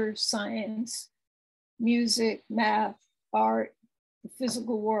 nature, science, music, math, art, the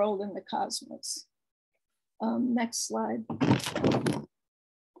physical world, and the cosmos. Next slide.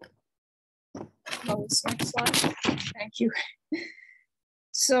 Lois, next slide. Thank you.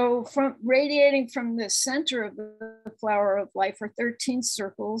 So from radiating from the center of the flower of life are 13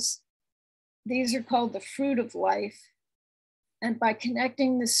 circles. These are called the fruit of life. And by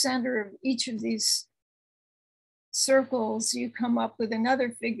connecting the center of each of these circles, you come up with another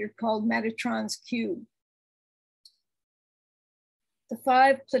figure called Metatron's cube. The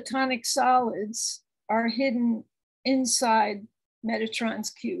 5 platonic solids are hidden inside Metatron's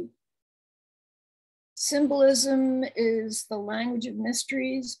cube. Symbolism is the language of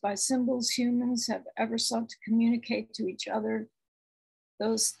mysteries. By symbols, humans have ever sought to communicate to each other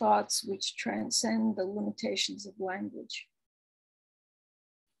those thoughts which transcend the limitations of language.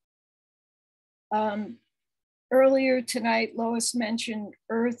 Earlier tonight, Lois mentioned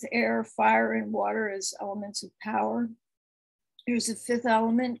earth, air, fire, and water as elements of power. There's a 5th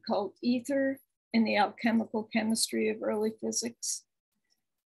element called ether in the alchemical chemistry of early physics.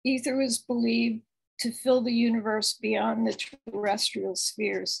 Ether was believed to fill the universe beyond the terrestrial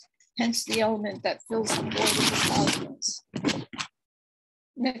spheres, hence the element that fills the void of the cosmos.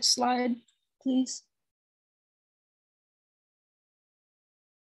 Next slide, please.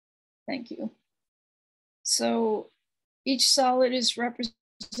 Thank you. So each solid is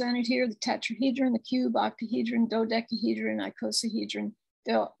represented here: the tetrahedron, the cube, octahedron, dodecahedron, icosahedron.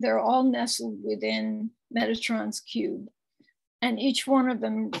 They're all nestled within Metatron's cube. And each one of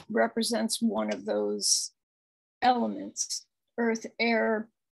them represents one of those elements: earth, air,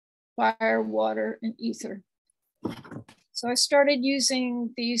 fire, water, and ether. So I started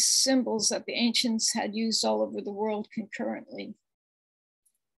using these symbols that the ancients had used all over the world concurrently.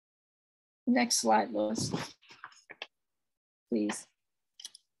 Next slide, Lois, please.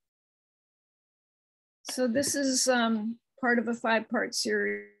 So this is part of a 5-part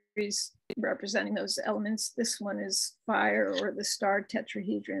series representing those elements. This one is fire, or the star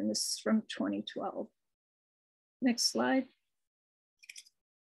tetrahedron. This is from 2012. Next slide.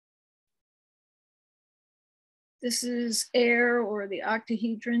 This is air, or the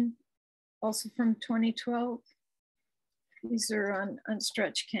octahedron, also from 2012. These are on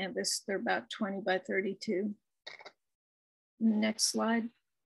stretch canvas. They're about 20 by 32. Next slide.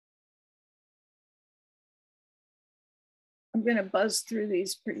 I'm going to buzz through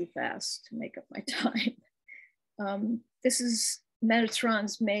these pretty fast to make up my time. This is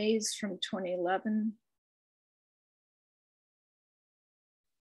Metatron's maze from 2011,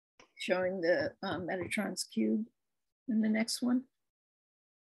 showing the Metatron's cube. And the next one.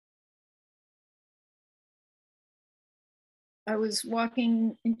 I was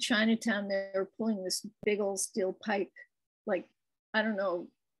walking in Chinatown. They were pulling this big old steel pipe, like, I don't know,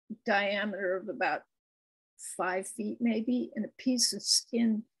 diameter of about 5 feet maybe, and a piece of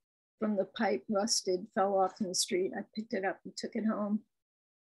skin from the pipe rusted, fell off in the street. I picked it up and took it home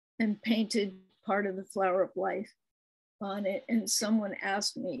and painted part of the flower of life on it. And someone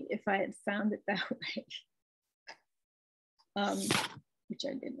asked me if I had found it that way, which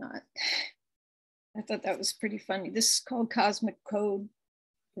I did not. I thought that was pretty funny. This is called Cosmic Code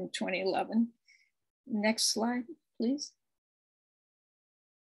from 2011. Next slide, please.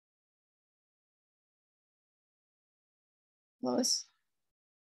 Lois.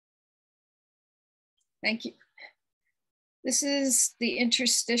 Thank you. This is the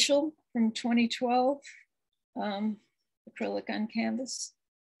interstitial from 2012, acrylic on canvas.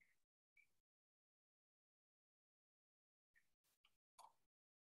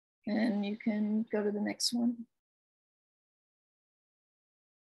 And you can go to the next one.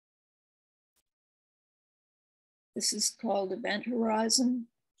 This is called Event Horizon.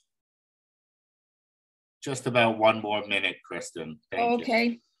 Just about 1 more minute, Kristin. Thank you.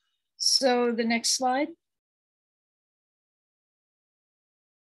 Okay, so the next slide.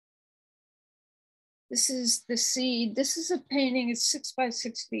 This is the seed. This is a painting. It's 6 by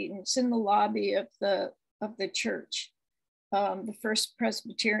 6 feet, and it's in the lobby of the church, the First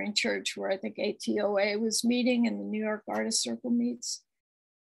Presbyterian Church, where I think ATOA was meeting and the New York Artist Circle meets.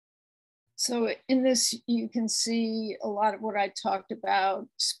 So in this, you can see a lot of what I talked about: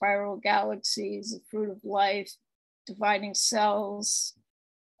 spiral galaxies, the fruit of life, dividing cells,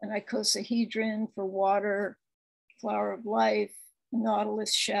 an icosahedron for water, flower of life,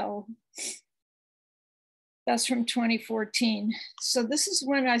 nautilus shell. That's from 2014. So this is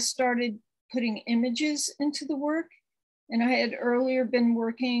when I started putting images into the work. And I had earlier been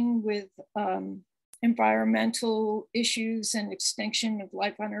working with environmental issues and extinction of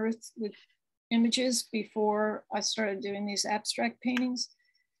life on Earth with images before I started doing these abstract paintings.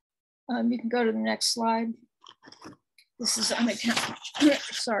 You can go to the next slide. This is Unaccountable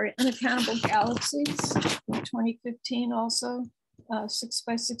Galaxies from 2015 also, 6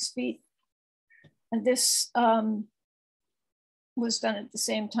 by 6 feet. And this was done at the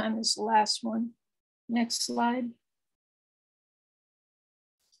same time as the last one. Next slide.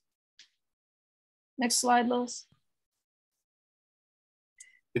 Next slide, Lois.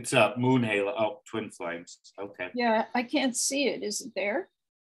 It's a moon halo. Oh, twin flames. Okay. Yeah, I can't see it. Is it there?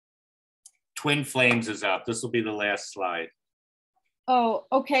 Twin flames is up. This will be the last slide. Oh,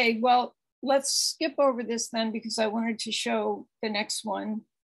 okay. Well, let's skip over this then, because I wanted to show the next one,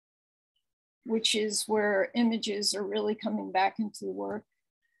 which is where images are really coming back into the work.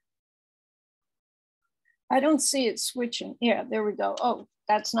 I don't see it switching. Yeah, there we go. Oh,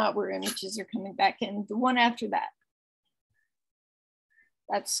 that's not where images are coming back in. The one after that.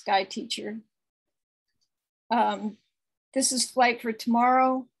 That's Sky Teacher. This is Flight for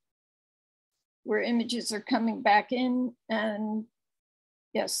Tomorrow, where images are coming back in. And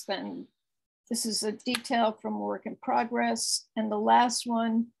yes, then this is a detail from Work in Progress. And the last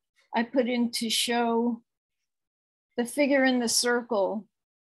one I put in to show the figure in the circle,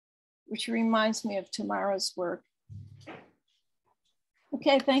 which reminds me of Tamara's work.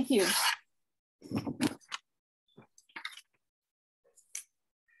 Okay, thank you.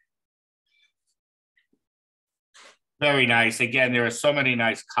 Very nice. Again, there are so many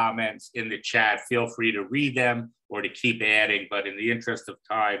nice comments in the chat. Feel free to read them or to keep adding, but in the interest of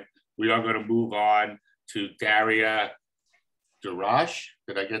time, we are going to move on to Daria Dorosh.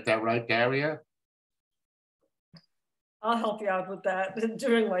 Did I get that right, Daria? I'll help you out with that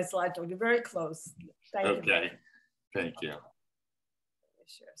during my slide. You're very close. Thank you. Okay, thank you.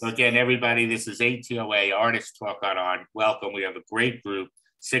 So again, everybody, this is ATOA Artist Talk on Art. Welcome. We have a great group,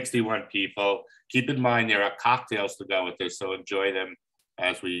 61 people. Keep in mind there are cocktails to go with this, so enjoy them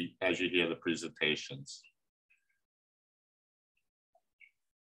as you hear the presentations.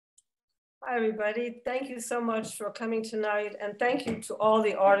 Hi, everybody. Thank you so much for coming tonight. And thank you to all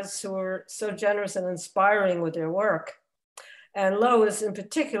the artists who were so generous and inspiring with their work. And Lois, in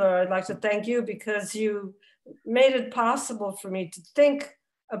particular, I'd like to thank you because you made it possible for me to think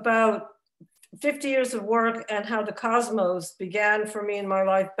about 50 years of work and how the cosmos began for me in my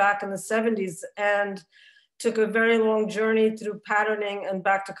life back in the 70s and took a very long journey through patterning and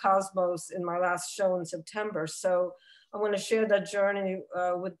back to cosmos in my last show in September. So I want to share that journey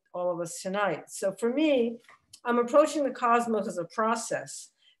with all of us tonight. So for me, I'm approaching the cosmos as a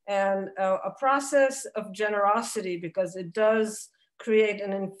process, and a process of generosity, because it does create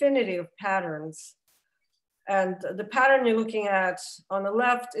an infinity of patterns. And the pattern you're looking at on the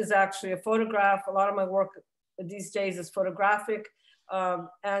left is actually a photograph. A lot of my work these days is photographic.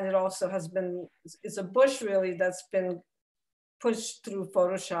 And it also has been, it's a bush really that's been pushed through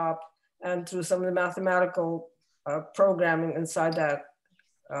Photoshop and through some of the mathematical programming inside that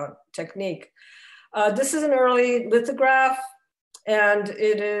technique. This is an early lithograph, and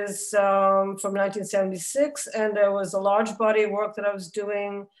it is from 1976. And there was a large body of work that I was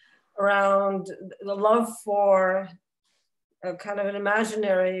doing around the love for a kind of an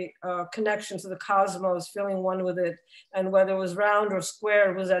imaginary connection to the cosmos, feeling one with it. And whether it was round or square,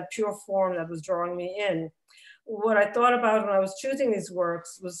 it was that pure form that was drawing me in. What I thought about when I was choosing these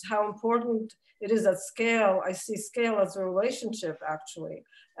works was how important it is that scale. I see scale as a relationship, actually.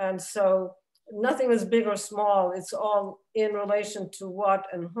 And so nothing is big or small. It's all in relation to what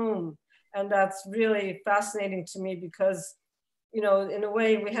and whom. And that's really fascinating to me because, you know, in a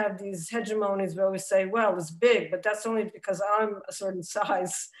way we have these hegemonies where we say, well, it's big, but that's only because I'm a certain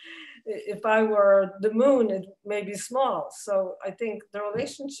size. If I were the moon, it may be small. So I think the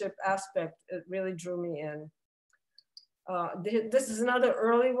relationship aspect, it really drew me in. This is another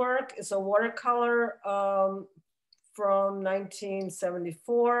early work. It's a watercolor from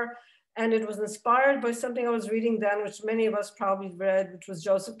 1974. And it was inspired by something I was reading then, which many of us probably read, which was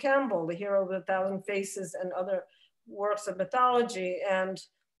Joseph Campbell, The Hero with a Thousand Faces, and other works of mythology. And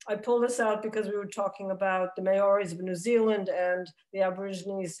I pulled this out because we were talking about the Maoris of New Zealand and the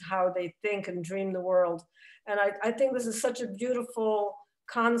Aborigines, how they think and dream the world. And I think this is such a beautiful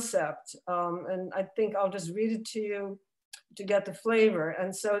concept. And I think I'll just read it to you to get the flavor.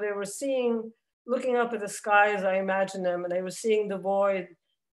 And so they were seeing, looking up at the sky as I imagine them, and they were seeing the void,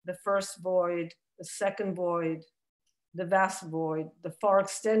 the first void, the second void, the vast void, the far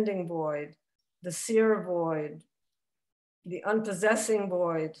extending void, the seer void, the unpossessing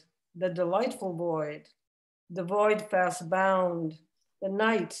void, the delightful void, the void fast bound, the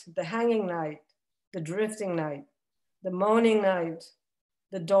night, the hanging night, the drifting night, the moaning night,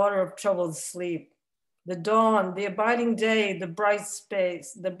 the daughter of troubled sleep, the dawn, the abiding day, the bright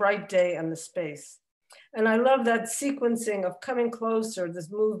space, the bright day and the space. And I love that sequencing of coming closer, this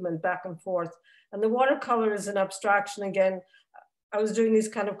movement back and forth. And the watercolor is an abstraction again. I was doing these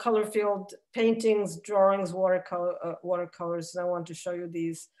kind of color field paintings, drawings, watercolors, and I want to show you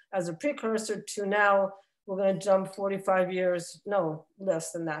these as a precursor to now. We're going to jump 45 years, no,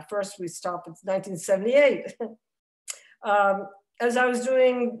 less than that. First, we stop at 1978. As I was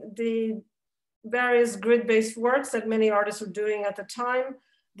doing the various grid-based works that many artists were doing at the time,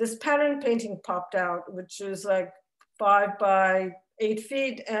 this pattern painting popped out, which is like 5 by 8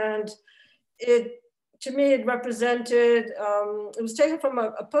 feet. And to me, it represented, it was taken from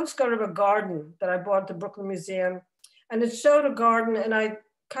a postcard of a garden that I bought at the Brooklyn Museum. And it showed a garden, and I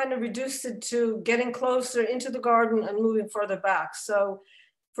kind of reduced it to getting closer into the garden and moving further back. So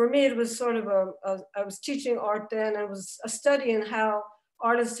for me, it was sort of I was teaching art then, and it was a study in how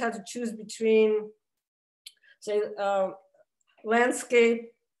artists had to choose between, say,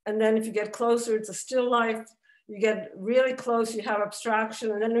 landscape, and then if you get closer, it's a still life. You get really close, you have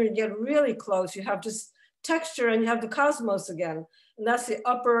abstraction, and then when you get really close, you have just texture, and you have the cosmos again. And that's the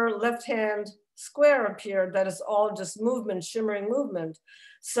upper left-hand square up here that is all just movement, shimmering movement.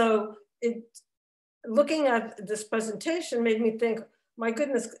 So looking at this presentation made me think, my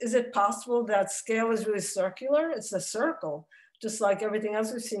goodness, is it possible that scale is really circular? It's a circle, just like everything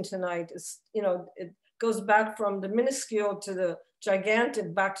else we've seen tonight. It's, you know, it goes back from the minuscule to the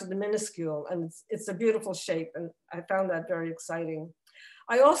gigantic, back to the minuscule, and it's a beautiful shape, and I found that very exciting.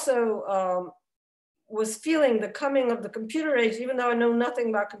 I also was feeling the coming of the computer age, even though I know nothing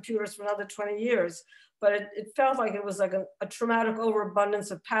about computers for another 20 years, but it felt like it was like a traumatic overabundance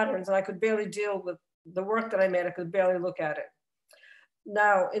of patterns, and I could barely deal with the work that I made. I could barely look at it.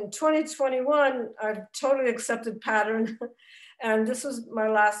 Now, in 2021, I've totally accepted pattern, and this was my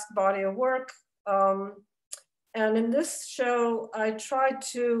last body of work. And in this show, I tried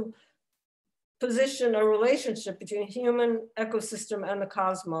to position a relationship between human ecosystem and the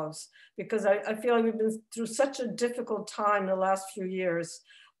cosmos, because I feel like we've been through such a difficult time in the last few years,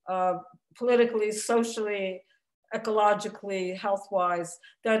 politically, socially, ecologically, health-wise,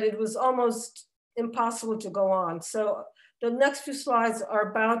 that it was almost impossible to go on. So the next few slides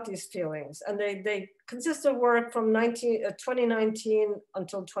are about these feelings, and they consist of work from 2019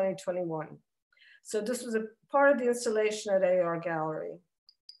 until 2021. So this was a part of the installation at AR Gallery.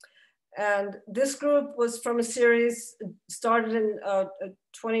 And this group was from a series started in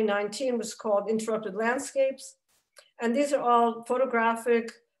 2019, was called Interrupted Landscapes. And these are all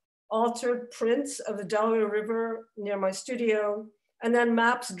photographic altered prints of the Delaware River near my studio, and then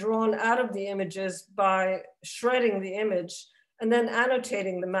maps drawn out of the images by shredding the image and then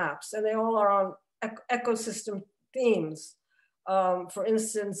annotating the maps. And they all are on ecosystem themes. For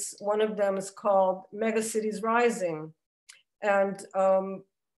instance, one of them is called Megacities Rising. And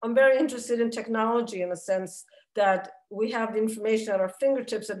I'm very interested in technology in the sense that we have the information at our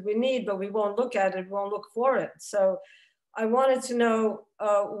fingertips that we need, but we won't look at it, we won't look for it. So I wanted to know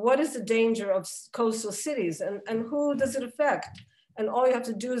what is the danger of coastal cities, and who does it affect? And all you have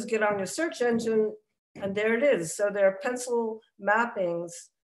to do is get on your search engine, and there it is. So there are pencil mappings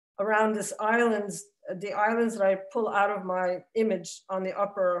around this islands, the islands that I pull out of my image on the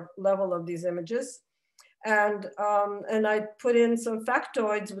upper level of these images. And I put in some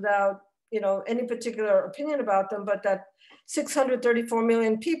factoids without, you know, any particular opinion about them, but that 634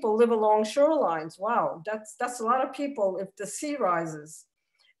 million people live along shorelines. Wow, that's a lot of people if the sea rises.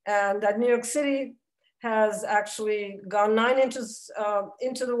 And that New York City has actually gone 9 inches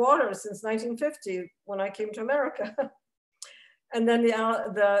into the water since 1950 when I came to America. And then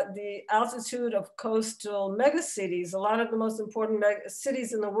the altitude of coastal megacities, a lot of the most important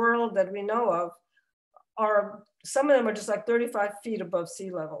cities in the world that we know of are, some of them are just like 35 feet above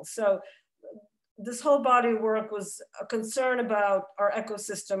sea level. So this whole body of work was a concern about our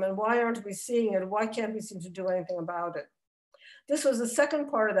ecosystem and why aren't we seeing it? Why can't we seem to do anything about it? This was the second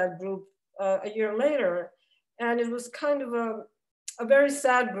part of that group a year later. And it was kind of a very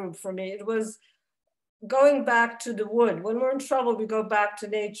sad group for me. It was going back to the wood. When we're in trouble, we go back to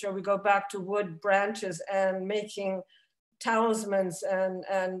nature, we go back to wood branches and making talismans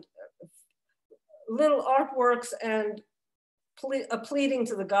and little artworks and pleading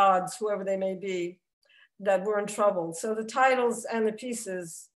to the gods, whoever they may be, that we're in trouble. So the titles and the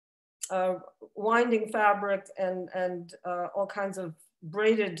pieces, winding fabric and all kinds of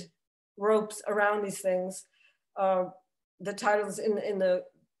braided ropes around these things. The titles in the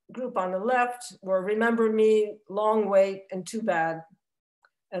group on the left were Remember Me, Long Wait, and Too Bad.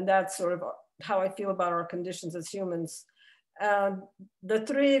 And that's sort of how I feel about our conditions as humans. The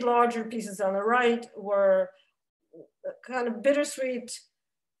three larger pieces on the right were kind of bittersweet,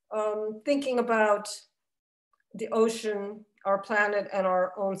 thinking about the ocean, our planet, and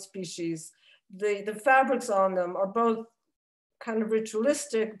our own species. The fabrics on them are both kind of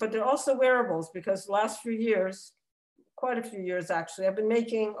ritualistic, but they're also wearables, because the last few years, quite a few years actually, I've been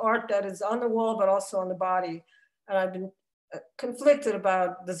making art that is on the wall, but also on the body. And I've been conflicted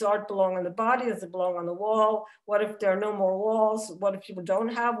about, does art belong on the body? Does it belong on the wall? What if there are no more walls? What if people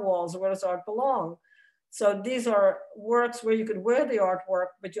don't have walls? Where does art belong? So these are works where you could wear the artwork,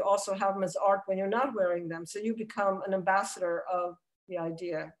 but you also have them as art when you're not wearing them. So you become an ambassador of the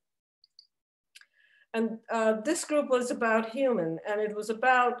idea. And this group was about human, and it was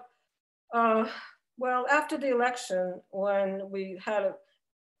about, well, after the election, when we had,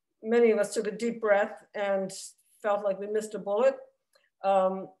 many of us took a deep breath and felt like we missed a bullet.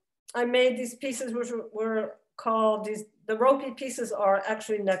 I made these pieces which were called, the ropey pieces are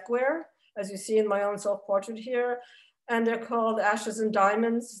actually neckwear, as you see in my own self-portrait here. And they're called Ashes and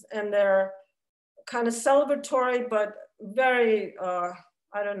Diamonds. And they're kind of celebratory, but very,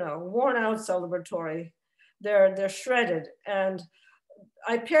 I don't know, worn out celebratory. They're shredded. And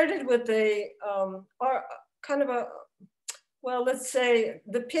I paired it with a kind of a, well, let's say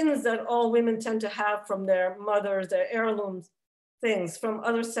the pins that all women tend to have from their mothers, their heirloom things from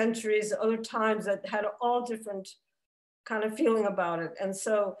other centuries, other times that had all different kind of feeling about it. And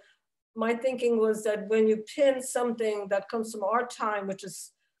so my thinking was that when you pin something that comes from our time, which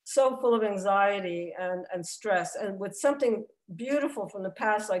is so full of anxiety and stress, and with something beautiful from the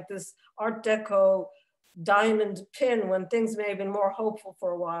past, like this Art Deco diamond pin, when things may have been more hopeful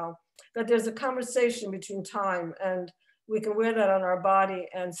for a while, that there's a conversation between time, and we can wear that on our body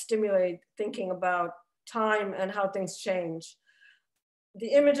and stimulate thinking about time and how things change.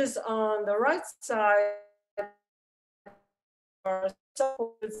 The images on the right side are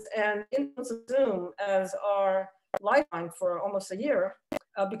and influence of Zoom as our lifeline for almost a year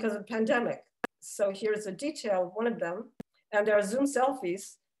because of the pandemic. So here's a detail of one of them. And there are Zoom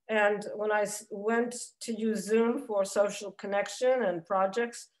selfies. And when I went to use Zoom for social connection and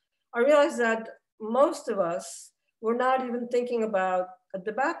projects, I realized that most of us were not even thinking about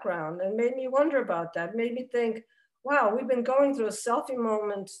the background, and made me wonder about that, made me think, wow, we've been going through a selfie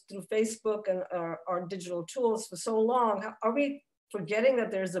moment through Facebook and our digital tools for so long. Are we forgetting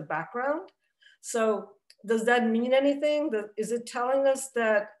that there's a background? So does that mean anything? Is it telling us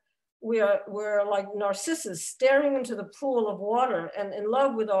that we're like Narcissus staring into the pool of water and in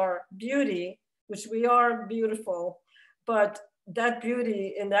love with our beauty, which we are beautiful, but that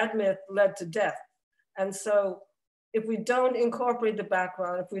beauty in that myth led to death. And so if we don't incorporate the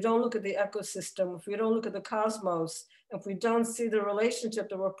background, if we don't look at the ecosystem, if we don't look at the cosmos, if we don't see the relationship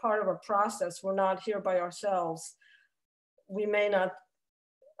that we're part of a process, we're not here by ourselves, we may not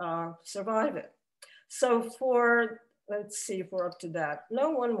survive it. So let's see if we're up to that. No,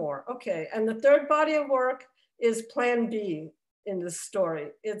 one more, okay. And the third body of work is Plan B in this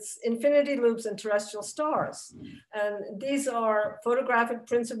story. It's infinity loops and terrestrial stars. And these are photographic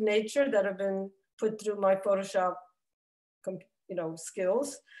prints of nature that have been put through my Photoshop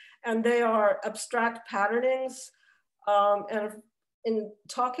skills. And they are abstract patternings. And in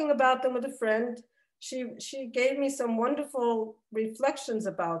talking about them with a friend, she gave me some wonderful reflections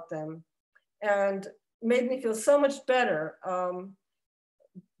about them and made me feel so much better. I'll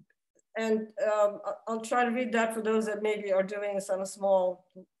try to read that for those that maybe are doing this on a small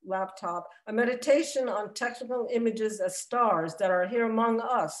laptop. A meditation on technical images as stars that are here among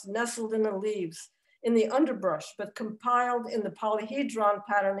us, nestled in the leaves, in the underbrush, but compiled in the polyhedron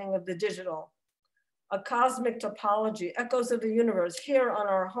patterning of the digital. A cosmic topology, echoes of the universe here on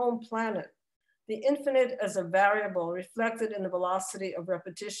our home planet. The infinite as a variable reflected in the velocity of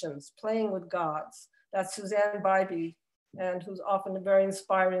repetitions, playing with gods. That's Suzanne Bybee and who's often very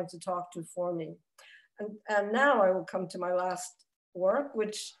inspiring to talk to for me. And now I will come to my last work,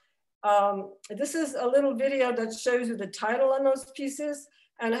 which this is a little video that shows you the title on those pieces,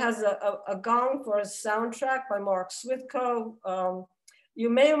 and it has a gong for a soundtrack by Mark Swithko. You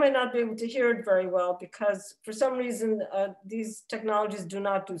may or may not be able to hear it very well because for some reason, these technologies do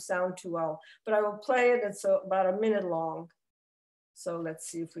not do sound too well, but I will play it. It's about a minute long. So let's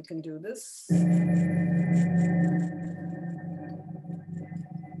see if we can do this.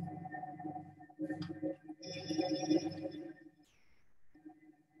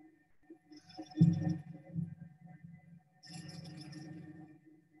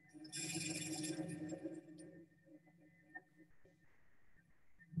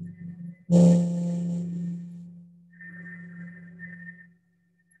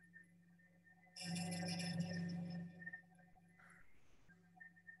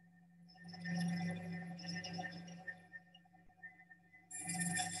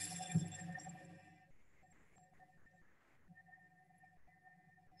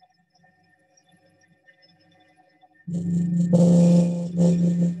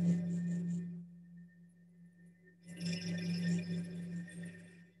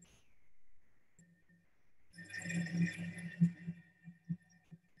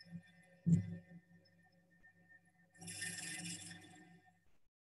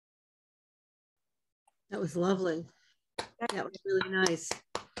 That was lovely. That was really nice.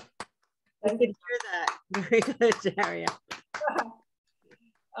 I could hear that. Very good, Daria.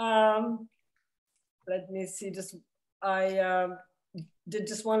 Let me see, I did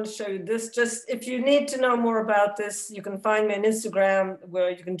just want to show you this. Just if you need to know more about this, you can find me on Instagram where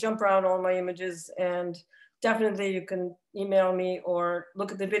you can jump around all my images, and definitely you can email me or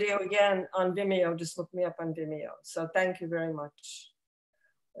look at the video again on Vimeo. Just look me up on Vimeo. So thank you very much.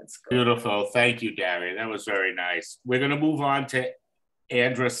 Let's go. Beautiful. Thank you, Daria. That was very nice. We're going to move on to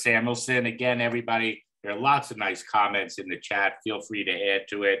Andra Samelson. Again, everybody, there are lots of nice comments in the chat. Feel free to add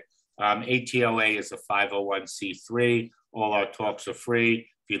to it. ATOA is a 501c3. All our talks are free.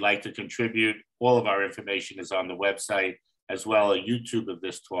 If you'd like to contribute, all of our information is on the website, as well. A YouTube of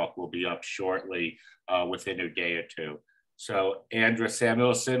this talk will be up shortly within a day or two. So Andra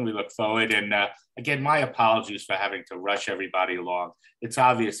Samelson, we look forward. And again, my apologies for having to rush everybody along. It's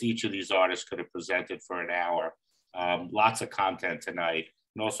obvious each of these artists could have presented for an hour. Lots of content tonight,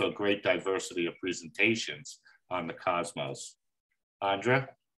 and also a great diversity of presentations on the cosmos. Andra?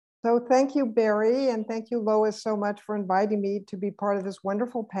 So thank you, Barry, and thank you, Lois, so much for inviting me to be part of this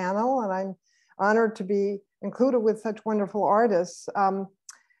wonderful panel. And I'm honored to be included with such wonderful artists.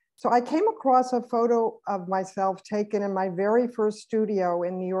 So I came across a photo of myself taken in my very first studio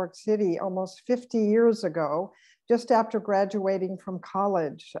in New York City almost 50 years ago, just after graduating from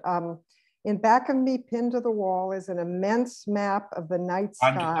college. In back of me, pinned to the wall, is an immense map of the night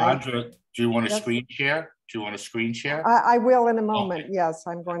sky. Andra, do you want to screen share? Do you want to screen share? I will in a moment. Okay. Yes,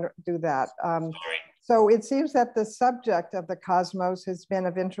 I'm going to do that. So it seems that the subject of the cosmos has been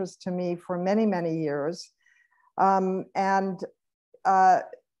of interest to me for many, many years.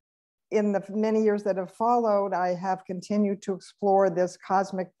 In the many years that have followed, I have continued to explore this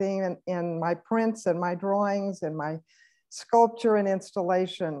cosmic theme in my prints and my drawings and my sculpture and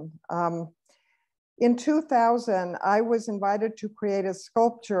installation. In 2000, I was invited to create a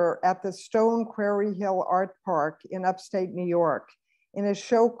sculpture at the Stone Quarry Hill Art Park in upstate New York in a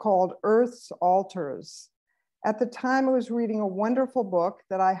show called Earth's Altars. At the time, I was reading a wonderful book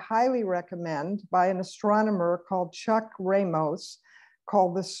that I highly recommend by an astronomer called Chuck Ramos,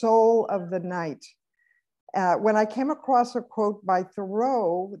 called The Soul of the Night. When I came across a quote by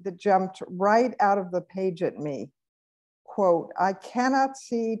Thoreau that jumped right out of the page at me, quote, "I cannot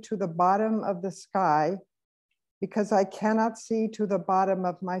see to the bottom of the sky because I cannot see to the bottom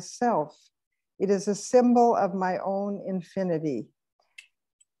of myself. It is a symbol of my own infinity."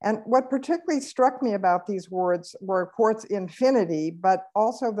 And what particularly struck me about these words were, of course, infinity, but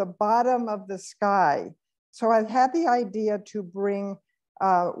also the bottom of the sky. So I had the idea to bring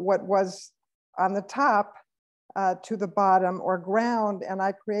what was on the top to the bottom or ground, and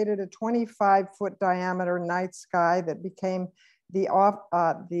I created a 25-foot diameter night sky that became the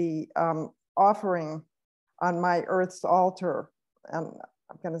offering on my Earth's altar. And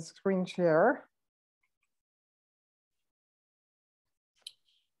I'm going to screen share.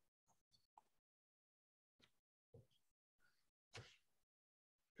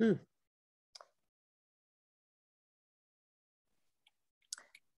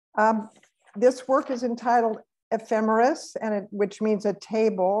 This work is entitled Ephemeris, which means a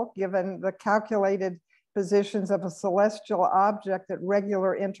table given the calculated positions of a celestial object at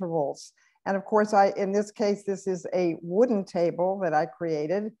regular intervals. And of course, in this case, this is a wooden table that I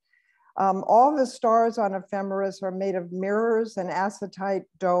created. All the stars on Ephemeris are made of mirrors and acetate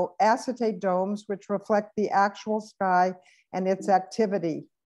domes, which reflect the actual sky and its activity.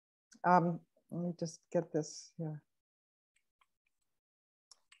 Let me just get this here.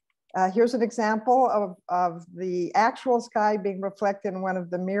 Here's an example of the actual sky being reflected in one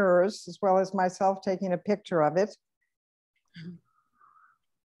of the mirrors, as well as myself taking a picture of it.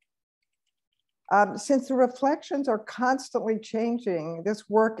 Since the reflections are constantly changing, this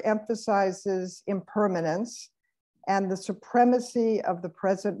work emphasizes impermanence and the supremacy of the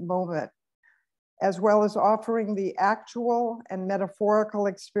present moment, as well as offering the actual and metaphorical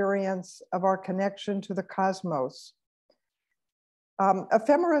experience of our connection to the cosmos.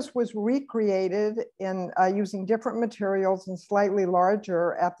 Ephemeris was recreated in using different materials and slightly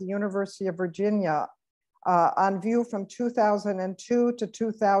larger at the University of Virginia on view from 2002 to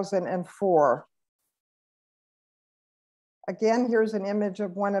 2004. Again, here's an image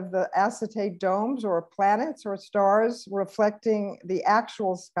of one of the acetate domes or planets or stars reflecting the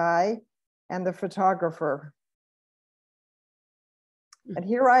actual sky and the photographer. And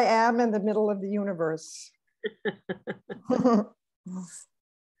here I am in the middle of the universe.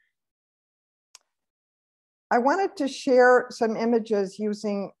 I wanted to share some images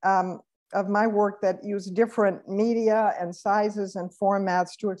using of my work that use different media and sizes and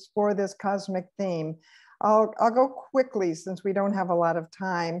formats to explore this cosmic theme. I'll go quickly since we don't have a lot of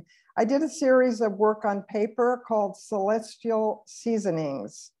time. I did a series of work on paper called Celestial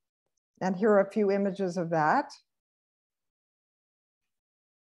Seasonings. And here are a few images of that.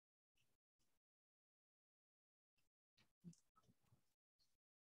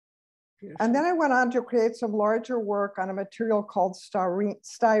 And then I went on to create some larger work on a material called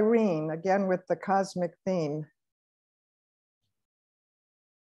styrene, again with the cosmic theme.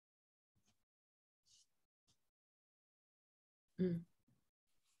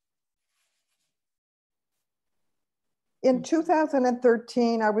 In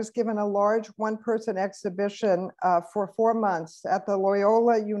 2013, I was given a large one-person exhibition for 4 months at the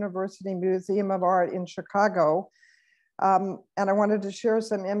Loyola University Museum of Art in Chicago. And I wanted to share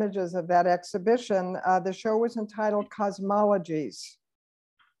some images of that exhibition. The show was entitled Cosmologies.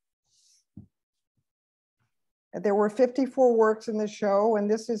 There were 54 works in the show, and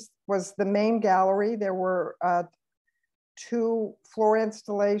this was the main gallery. There were 2 floor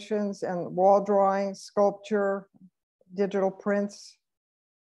installations and wall drawings, sculpture, digital prints.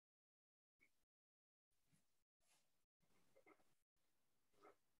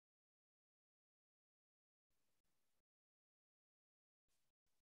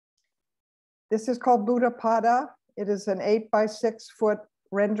 This is called Buddha Pada. It is an 8 by 6 foot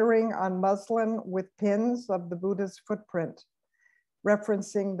rendering on muslin with pins of the Buddha's footprint,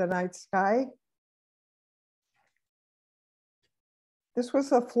 referencing the night sky. This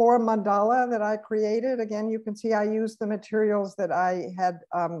was a floor mandala that I created. Again, you can see I used the materials that I had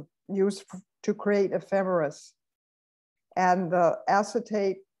used to create Ephemeris. And the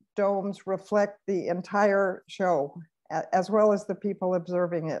acetate domes reflect the entire show, as well as the people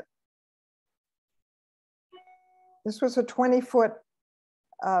observing it. This was a 20-foot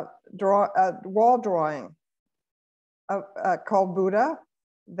wall drawing called Buddha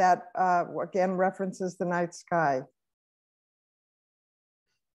that, again, references the night sky.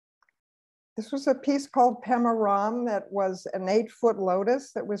 This was a piece called Pemaram that was an 8-foot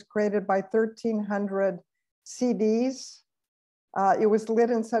lotus that was created by 1,300 CDs. It was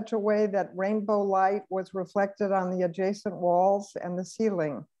lit in such a way that rainbow light was reflected on the adjacent walls and the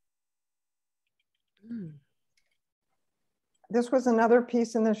ceiling. This was another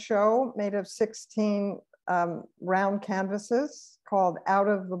piece in the show made of 16 round canvases called Out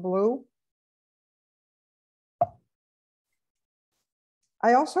of the Blue.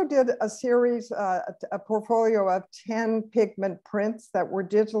 I also did a series, a portfolio of 10 pigment prints that were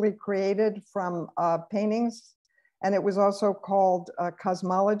digitally created from paintings. And it was also called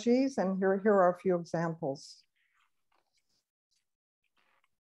Cosmologies. And here are a few examples.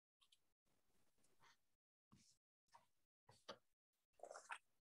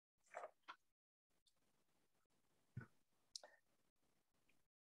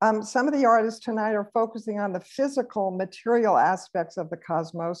 Some of the artists tonight are focusing on the physical material aspects of the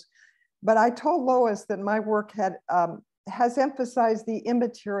cosmos, but I told Lois that my work has emphasized the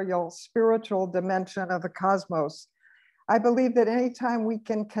immaterial spiritual dimension of the cosmos. I believe that anytime we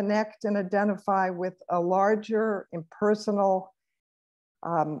can connect and identify with a larger, impersonal,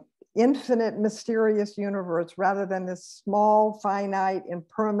 infinite, mysterious universe, rather than this small, finite,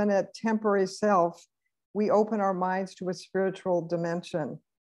 impermanent, temporary self, we open our minds to a spiritual dimension.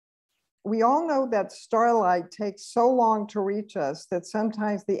 we all know that starlight takes so long to reach us that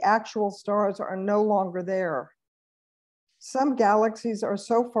sometimes the actual stars are no longer there. Some galaxies are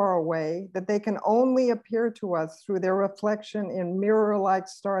so far away that they can only appear to us through their reflection in mirror-like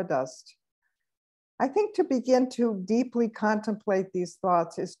stardust. I think to begin to deeply contemplate these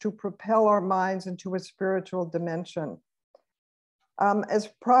thoughts is to propel our minds into a spiritual dimension. As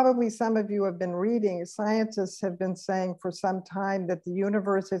probably some of you have been reading, scientists have been saying for some time that the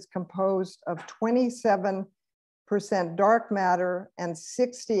universe is composed of 27% dark matter and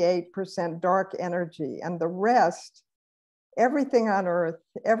 68% dark energy, and the rest, everything on Earth,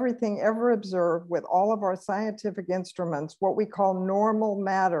 everything ever observed with all of our scientific instruments, what we call normal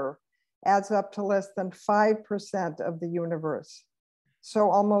matter, adds up to less than 5% of the universe.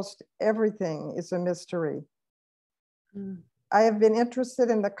 So almost everything is a mystery. I have been interested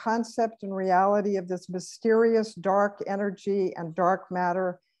in the concept and reality of this mysterious dark energy and dark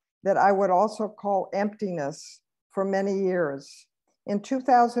matter that I would also call emptiness for many years. In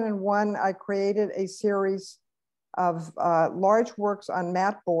 2001, I created a series of large works on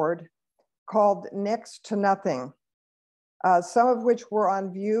matboard called Next to Nothing, some of which were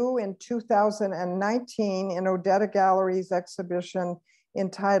on view in 2019 in Odetta Gallery's exhibition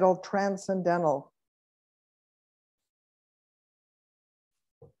entitled Transcendental.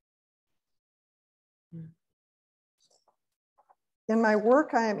 In my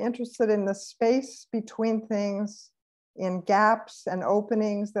work, I am interested in the space between things, in gaps and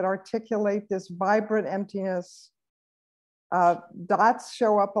openings that articulate this vibrant emptiness. Dots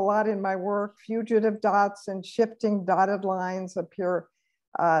show up a lot in my work. Fugitive dots and shifting dotted lines appear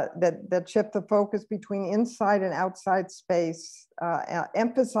that shift the focus between inside and outside space,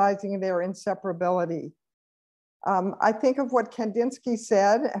 emphasizing their inseparability. I think of what Kandinsky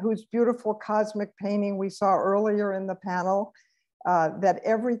said, whose beautiful cosmic painting we saw earlier in the panel, that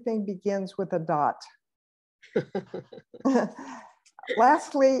everything begins with a dot.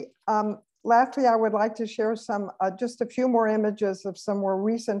 Lastly, I would like to share some, just a few more images of some more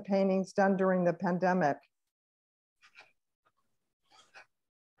recent paintings done during the pandemic.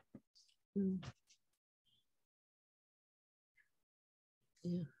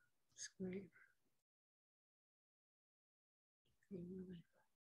 Yeah, it's great.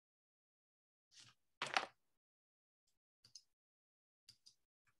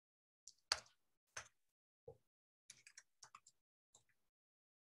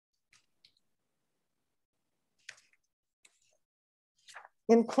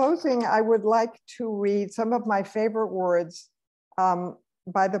 In closing, I would like to read some of my favorite words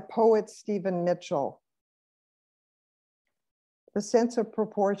by the poet Stephen Mitchell. The sense of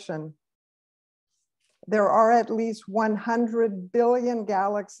proportion. There are at least 100 billion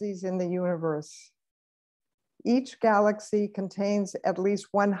galaxies in the universe. Each galaxy contains at least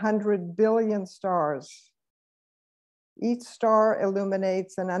 100 billion stars. Each star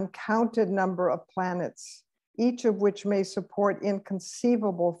illuminates an uncounted number of planets, each of which may support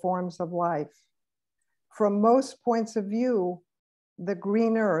inconceivable forms of life. From most points of view, the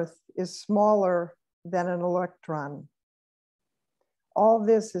green Earth is smaller than an electron. All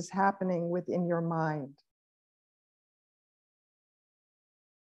this is happening within your mind.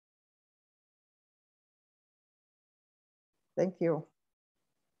 Thank you.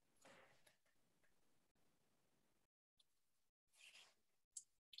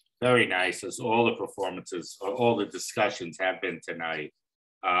 Very nice, as all the performances, or all the discussions have been tonight.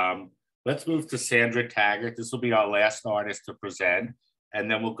 Let's move to Sandra Taggart. This will be our last artist to present, and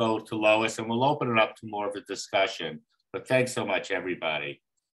then we'll go to Lois, and we'll open it up to more of a discussion. But thanks so much, everybody.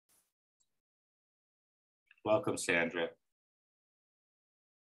 Welcome, Sandra.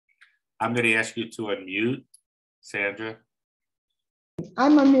 I'm going to ask you to unmute, Sandra.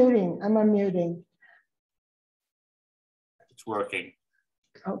 I'm unmuting. It's working.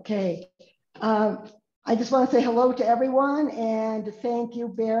 Okay. I just want to say hello to everyone and to thank you,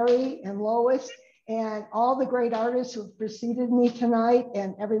 Barry and Lois, and all the great artists who have preceded me tonight,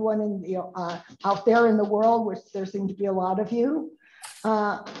 and everyone in out there in the world, which there seem to be a lot of you.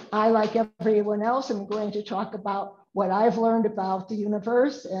 I, like everyone else, am going to talk about what I've learned about the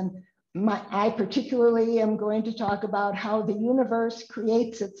universe, and I particularly am going to talk about how the universe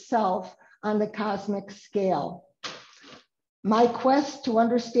creates itself on the cosmic scale. My quest to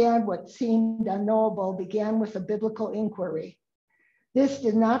understand what seemed unknowable began with a biblical inquiry. This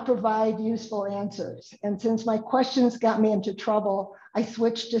did not provide useful answers, and since my questions got me into trouble, I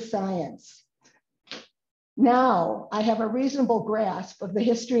switched to science. Now I have a reasonable grasp of the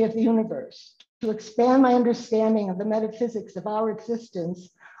history of the universe. To expand my understanding of the metaphysics of our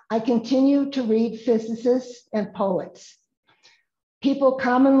existence, I continue to read physicists and poets. People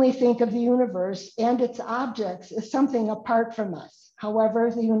commonly think of the universe and its objects as something apart from us.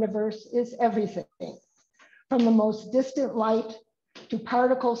 However, the universe is everything, from the most distant light to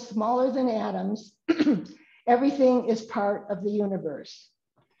particles smaller than atoms. Everything is part of the universe.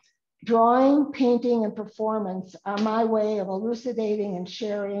 Drawing, painting, and performance are my way of elucidating and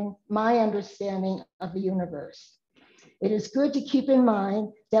sharing my understanding of the universe. It is good to keep in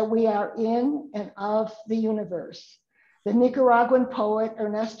mind that we are in and of the universe. The Nicaraguan poet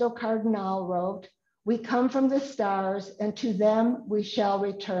Ernesto Cardenal wrote, "We come from the stars, and to them we shall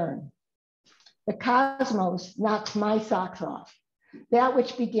return." The cosmos knocks my socks off. That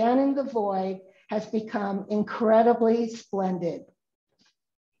which began in the void has become incredibly splendid.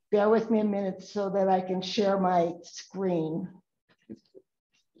 Bear with me a minute so that I can share my screen.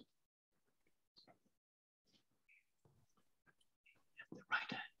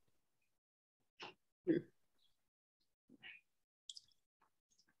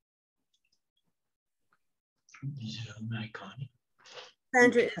 Zoom icon.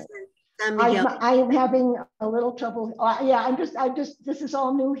 Sandra, San Miguel. I'm having a little trouble. Yeah, this is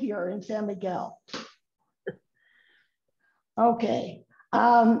all new here in San Miguel. Okay.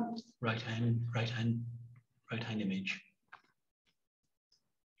 Right hand image.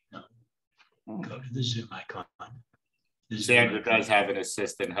 No. Go to the Zoom icon. Sandra does have an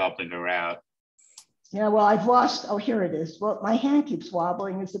assistant helping her out. Yeah, well, I've lost, oh, here it is. Well, my hand keeps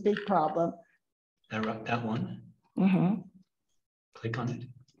wobbling, it's a big problem. That one. Mm-hmm. Click on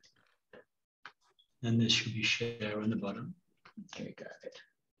it. Then this should be share on the bottom. Okay, got it.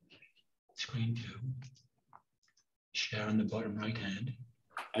 Screen 2. Share on the bottom right hand.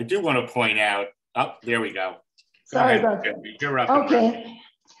 I do want to point out, oh, there we go. Sorry about that. You're up. Okay.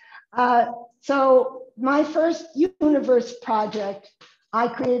 So my first universe project, I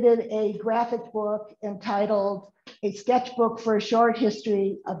created a graphic book entitled A Sketchbook for a Short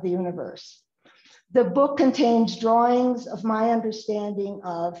History of the Universe. The book contains drawings of my understanding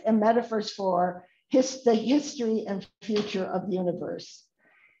of and metaphors for the history and future of the universe.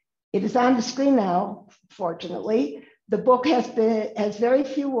 It is on the screen now, fortunately. The book has very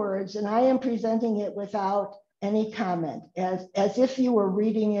few words, and I am presenting it without any comment, as if you were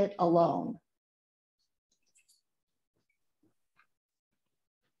reading it alone.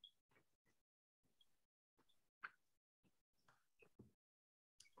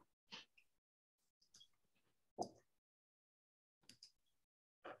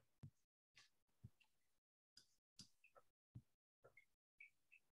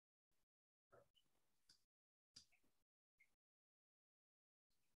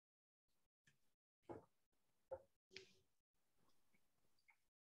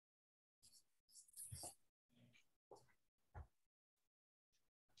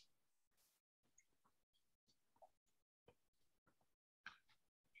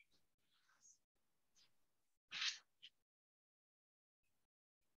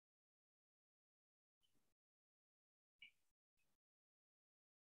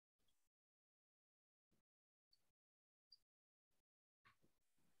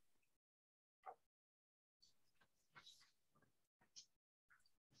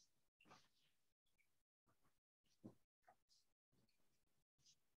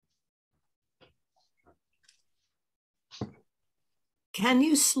 Can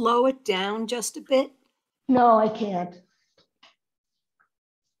you slow it down just a bit? No, I can't.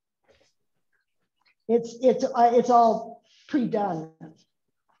 It's all pre-done.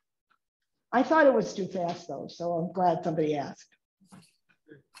 I thought it was too fast though, so I'm glad somebody asked.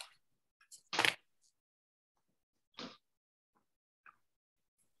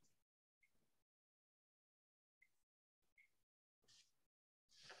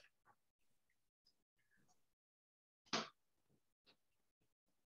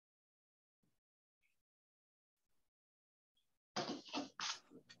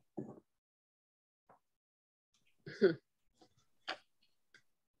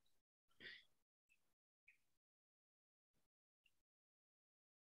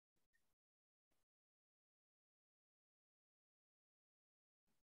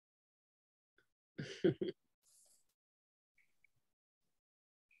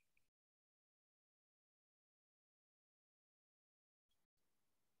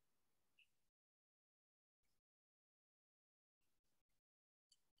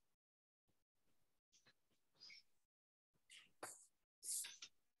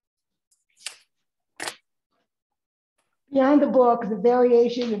 Beyond the book, the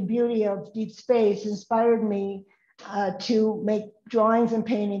variation and beauty of deep space inspired me to make drawings and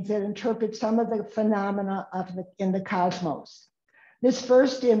paintings that interpret some of the phenomena in the cosmos. This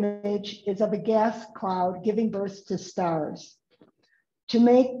first image is of a gas cloud giving birth to stars. To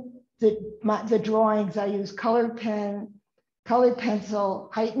make the drawings, I use colored pencil,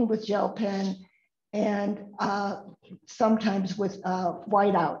 heightened with gel pen, and sometimes with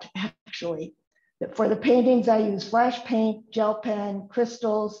whiteout, actually. For the paintings, I use flash paint, gel pen,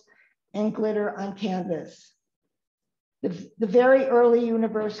 crystals, and glitter on canvas. The very early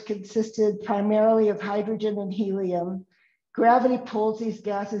universe consisted primarily of hydrogen and helium. Gravity pulls these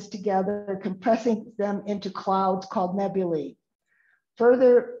gases together, compressing them into clouds called nebulae.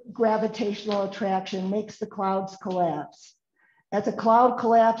 Further gravitational attraction makes the clouds collapse. As a cloud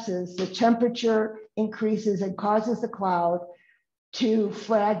collapses, the temperature increases and causes the cloud to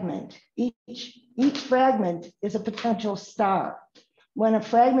fragment. Each fragment is a potential star. When a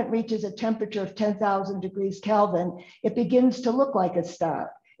fragment reaches a temperature of 10,000 degrees Kelvin, it begins to look like a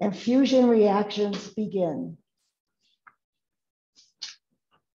star, and fusion reactions begin.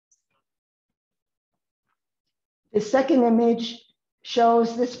 The second image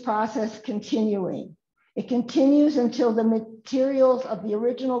shows this process continuing. It continues until the materials of the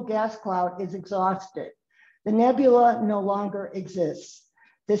original gas cloud is exhausted. The nebula no longer exists.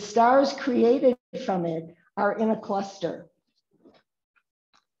 The stars created from it are in a cluster.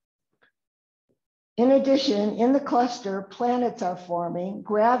 In addition, in the cluster, planets are forming.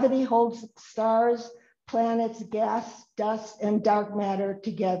 Gravity holds stars, planets, gas, dust, and dark matter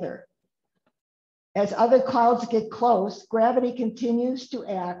together. As other clouds get close, gravity continues to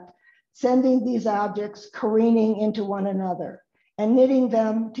act, sending these objects careening into one another and knitting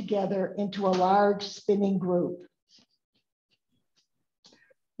them together into a large spinning group.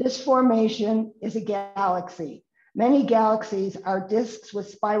 This formation is a galaxy. Many galaxies are disks with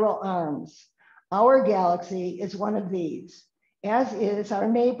spiral arms. Our galaxy is one of these, as is our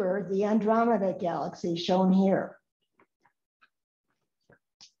neighbor, the Andromeda galaxy, shown here.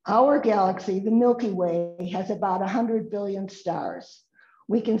 Our galaxy, the Milky Way, has about 100 billion stars.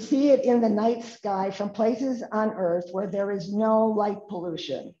 We can see it in the night sky from places on Earth where there is no light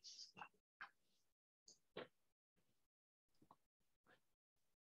pollution.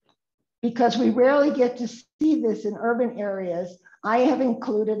 Because we rarely get to see this in urban areas, I have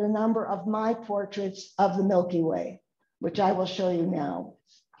included a number of my portraits of the Milky Way, which I will show you now.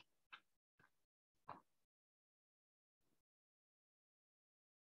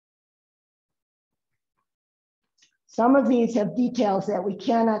 Some of these have details that we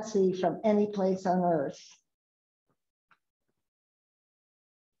cannot see from any place on Earth.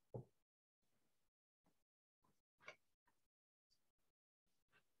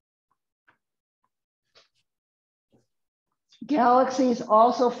 Galaxies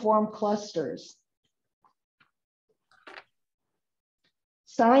also form clusters.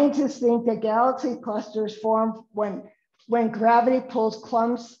 Scientists think that galaxy clusters form when gravity pulls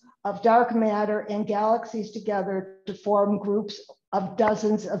clumps of dark matter and galaxies together to form groups of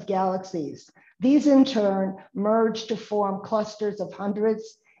dozens of galaxies. These in turn merge to form clusters of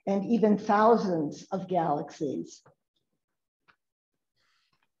hundreds and even thousands of galaxies.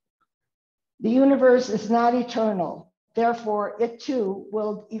 The universe is not eternal. Therefore, it too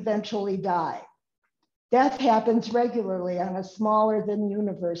will eventually die. Death happens regularly on a smaller than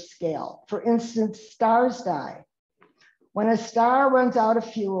universe scale. For instance, stars die. When a star runs out of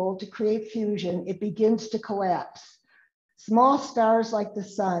fuel to create fusion, it begins to collapse. Small stars like the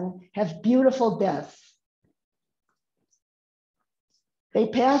sun have beautiful deaths. They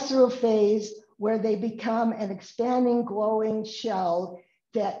pass through a phase where they become an expanding, glowing shell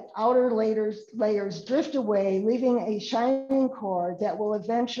that outer layers drift away, leaving a shining core that will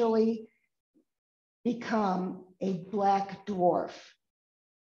eventually become a black dwarf.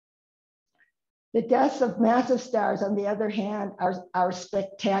 The deaths of massive stars, on the other hand, are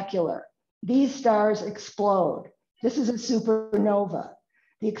spectacular. These stars explode. This is a supernova.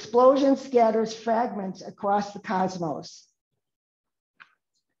 The explosion scatters fragments across the cosmos.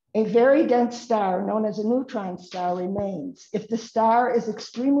 A very dense star, known as a neutron star, remains. If the star is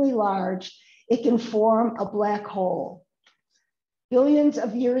extremely large, it can form a black hole. Billions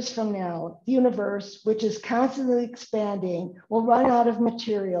of years from now, the universe, which is constantly expanding, will run out of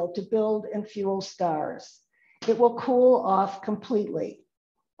material to build and fuel stars. It will cool off completely.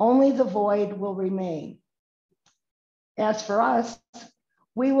 Only the void will remain. As for us,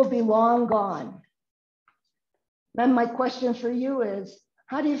 we will be long gone. Then my question for you is,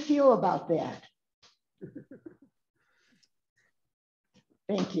 how do you feel about that?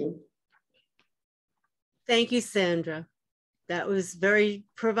 Thank you. Thank you, Sandra. That was very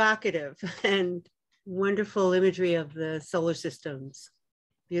provocative and wonderful imagery of the solar systems.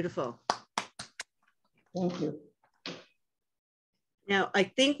 Beautiful. Thank you. Now, I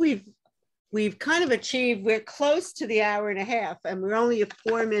think we've we've kind of achieved, we're close to the hour and a half, and we're only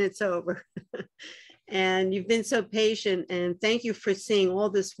 4 minutes over. And you've been so patient, and thank you for seeing all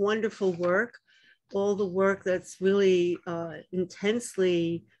this wonderful work, all the work that's really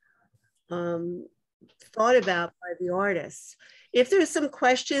intensely thought about by the artists. If there's some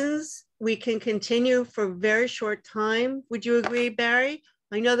questions, we can continue for a very short time. Would you agree, Barry?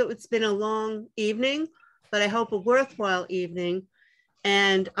 I know that it's been a long evening, but I hope a worthwhile evening.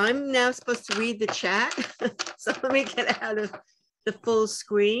 And I'm now supposed to read the chat. So let me get out of the full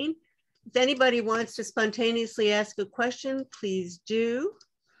screen. If anybody wants to spontaneously ask a question, please do.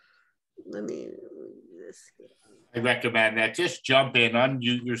 Let me read this. I recommend that. Just jump in,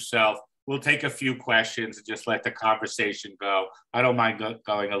 unmute yourself. We'll take a few questions and just let the conversation go. I don't mind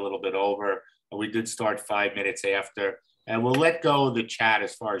going a little bit over. We did start 5 minutes after, and we'll let go of the chat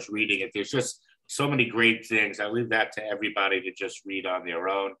as far as reading it. There's just so many great things. I leave that to everybody to just read on their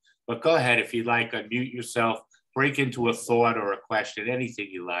own. But go ahead, if you'd like, unmute yourself, break into a thought or a question, anything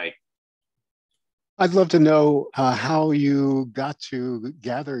you like. I'd love to know how you got to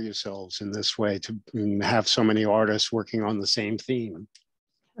gather yourselves in this way, to have so many artists working on the same theme.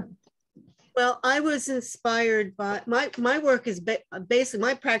 Well, I was inspired by my work is basically,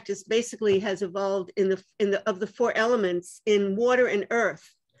 my practice basically has evolved in the 4 elements in water and earth.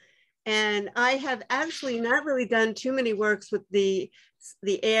 And I have actually not really done too many works with the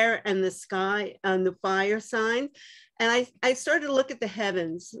air and the sky and the fire sign. And I started to look at the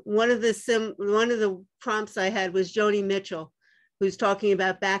heavens. One of the prompts I had was Joni Mitchell, who's talking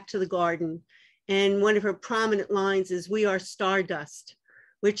about Back to the Garden. And one of her prominent lines is, "We are stardust,"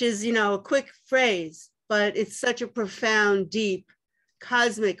 which is, you know, a quick phrase, but it's such a profound, deep,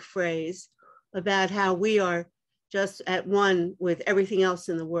 cosmic phrase about how we are just at one with everything else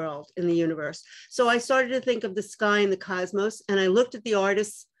in the world, in the universe. So I started to think of the sky and the cosmos, and I looked at the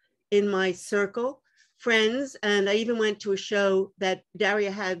artists in my circle, friends, and I even went to a show that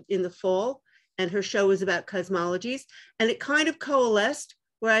Daria had in the fall, and her show was about cosmologies, and it kind of coalesced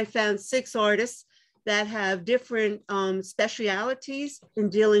where I found 6 artists that have different specialities in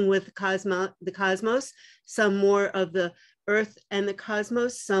dealing with the cosmos, some more of the earth and the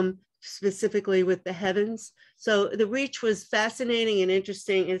cosmos, some specifically with the heavens. So the reach was fascinating and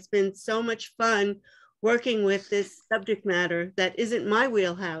interesting. It's been so much fun working with this subject matter that isn't my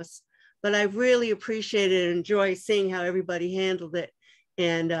wheelhouse, but I really appreciated and enjoy seeing how everybody handled it.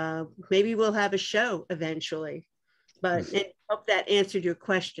 And maybe we'll have a show eventually. But I hope that answered your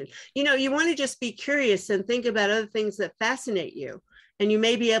question. You know, you want to just be curious and think about other things that fascinate you. And you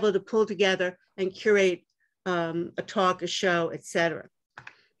may be able to pull together and curate a talk, a show, etc.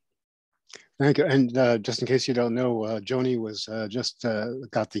 Thank you. And just in case you don't know, Joni was just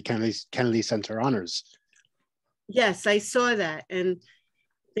got the Kennedy Center honors. Yes, I saw that. And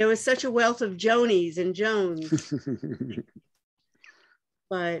there was such a wealth of Jonies and Jones.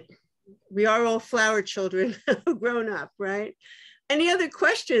 But we are all flower children grown up, right? Any other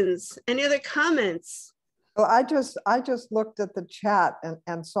questions? Any other comments? Well, I just looked at the chat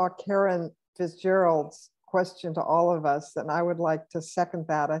and saw Karen Fitzgerald's question to all of us, and I would like to second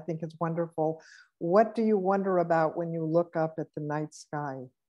that. I think it's wonderful. What do you wonder about when you look up at the night sky?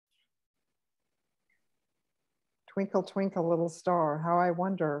 Twinkle, twinkle, little star, how I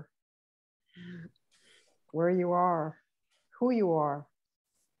wonder where you are, who you are.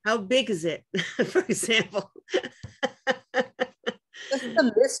 How big is it, for example? Just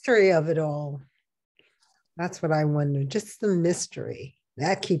the mystery of it all. That's what I wonder, just the mystery.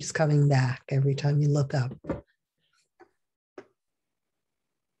 That keeps coming back every time you look up.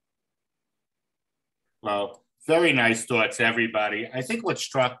 Well, very nice thoughts, everybody. I think what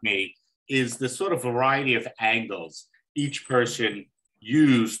struck me is the sort of variety of angles each person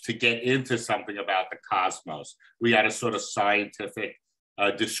used to get into something about the cosmos. We had a sort of scientific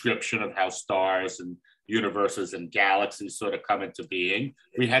description of how stars and universes and galaxies sort of come into being.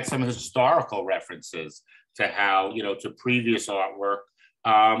 We had some historical references to how, you know, to previous artwork.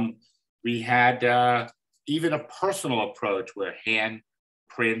 We had even a personal approach where hand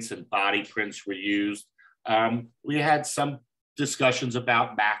prints and body prints were used. We had some discussions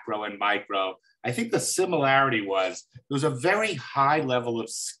about macro and micro. I think the similarity was there was a very high level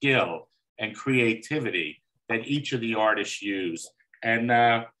of skill and creativity that each of the artists used. And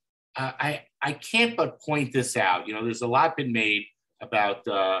I can't but point this out. You know, there's a lot been made about,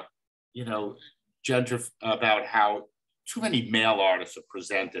 you know, about how too many male artists are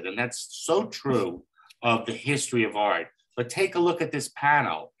presented. And that's so true of the history of art. But take a look at this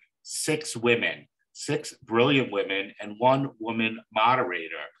panel, 6 women, 6 brilliant women and 1 woman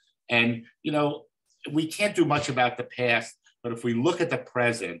moderator. And, you know, we can't do much about the past, but if we look at the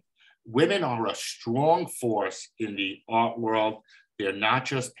present, women are a strong force in the art world. They're not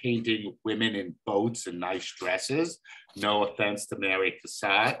just painting women in boats and nice dresses. No offense to Mary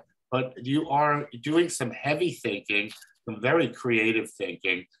Cassatt, but you are doing some heavy thinking, some very creative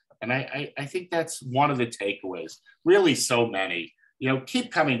thinking. And I think that's one of the takeaways. Really so many.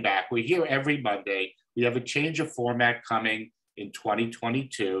 Keep coming back. We're here every Monday. We have a change of format coming in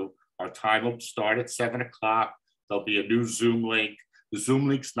 2022. Our time will start at 7 o'clock. There'll be a new Zoom link. The Zoom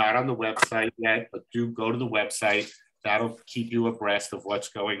link's not on the website yet, but do go to the website. That'll keep you abreast of what's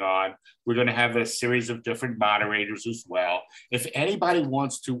going on. We're going to have a series of different moderators as well. If anybody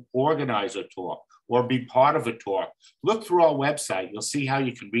wants to organize a talk or be part of a talk, look through our website. You'll see how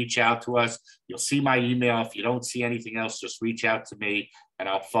you can reach out to us. You'll see my email. If you don't see anything else, just reach out to me and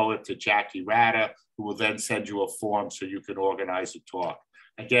I'll forward to Jackie Rada, who will then send you a form so you can organize a talk.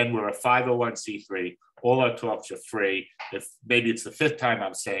 Again, we're a 501c3. All our talks are free. If maybe it's the 5th time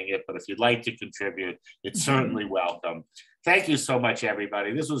I'm saying it, but if you'd like to contribute, it's certainly welcome. Thank you so much,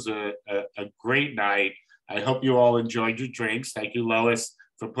 everybody. This was a great night. I hope you all enjoyed your drinks. Thank you, Lois,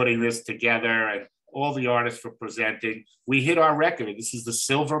 for putting this together, and all the artists for presenting. We hit our record. This is the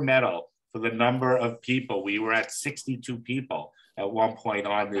silver medal for the number of people. We were at 62 people at one point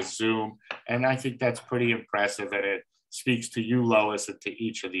on this Zoom, and I think that's pretty impressive, and it speaks to you, Lois, and to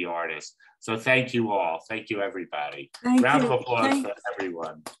each of the artists. So thank you all. Thank you, everybody. Round of applause for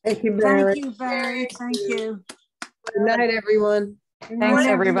everyone. Thank you, Barry. Thank you, Barry. Thank you. Good night, everyone. Thanks,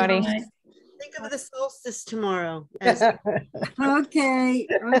 everybody. Think of the solstice tomorrow. Okay. Okay.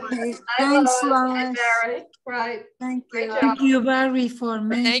 Thanks, Lois. Right. Thank you. Thank you, Barry, for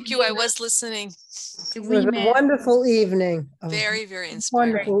me. Thank you. I was listening. It was a wonderful evening. Very, very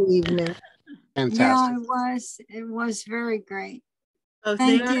inspiring. Wonderful evening. Fantastic. Yeah, it was very great. Oh,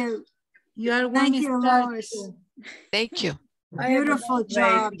 Thank you. Thank you, Lois. Thank you. Beautiful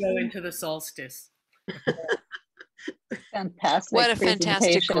job. Go into the solstice. Fantastic. What a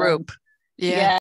fantastic presentation. group. Yeah.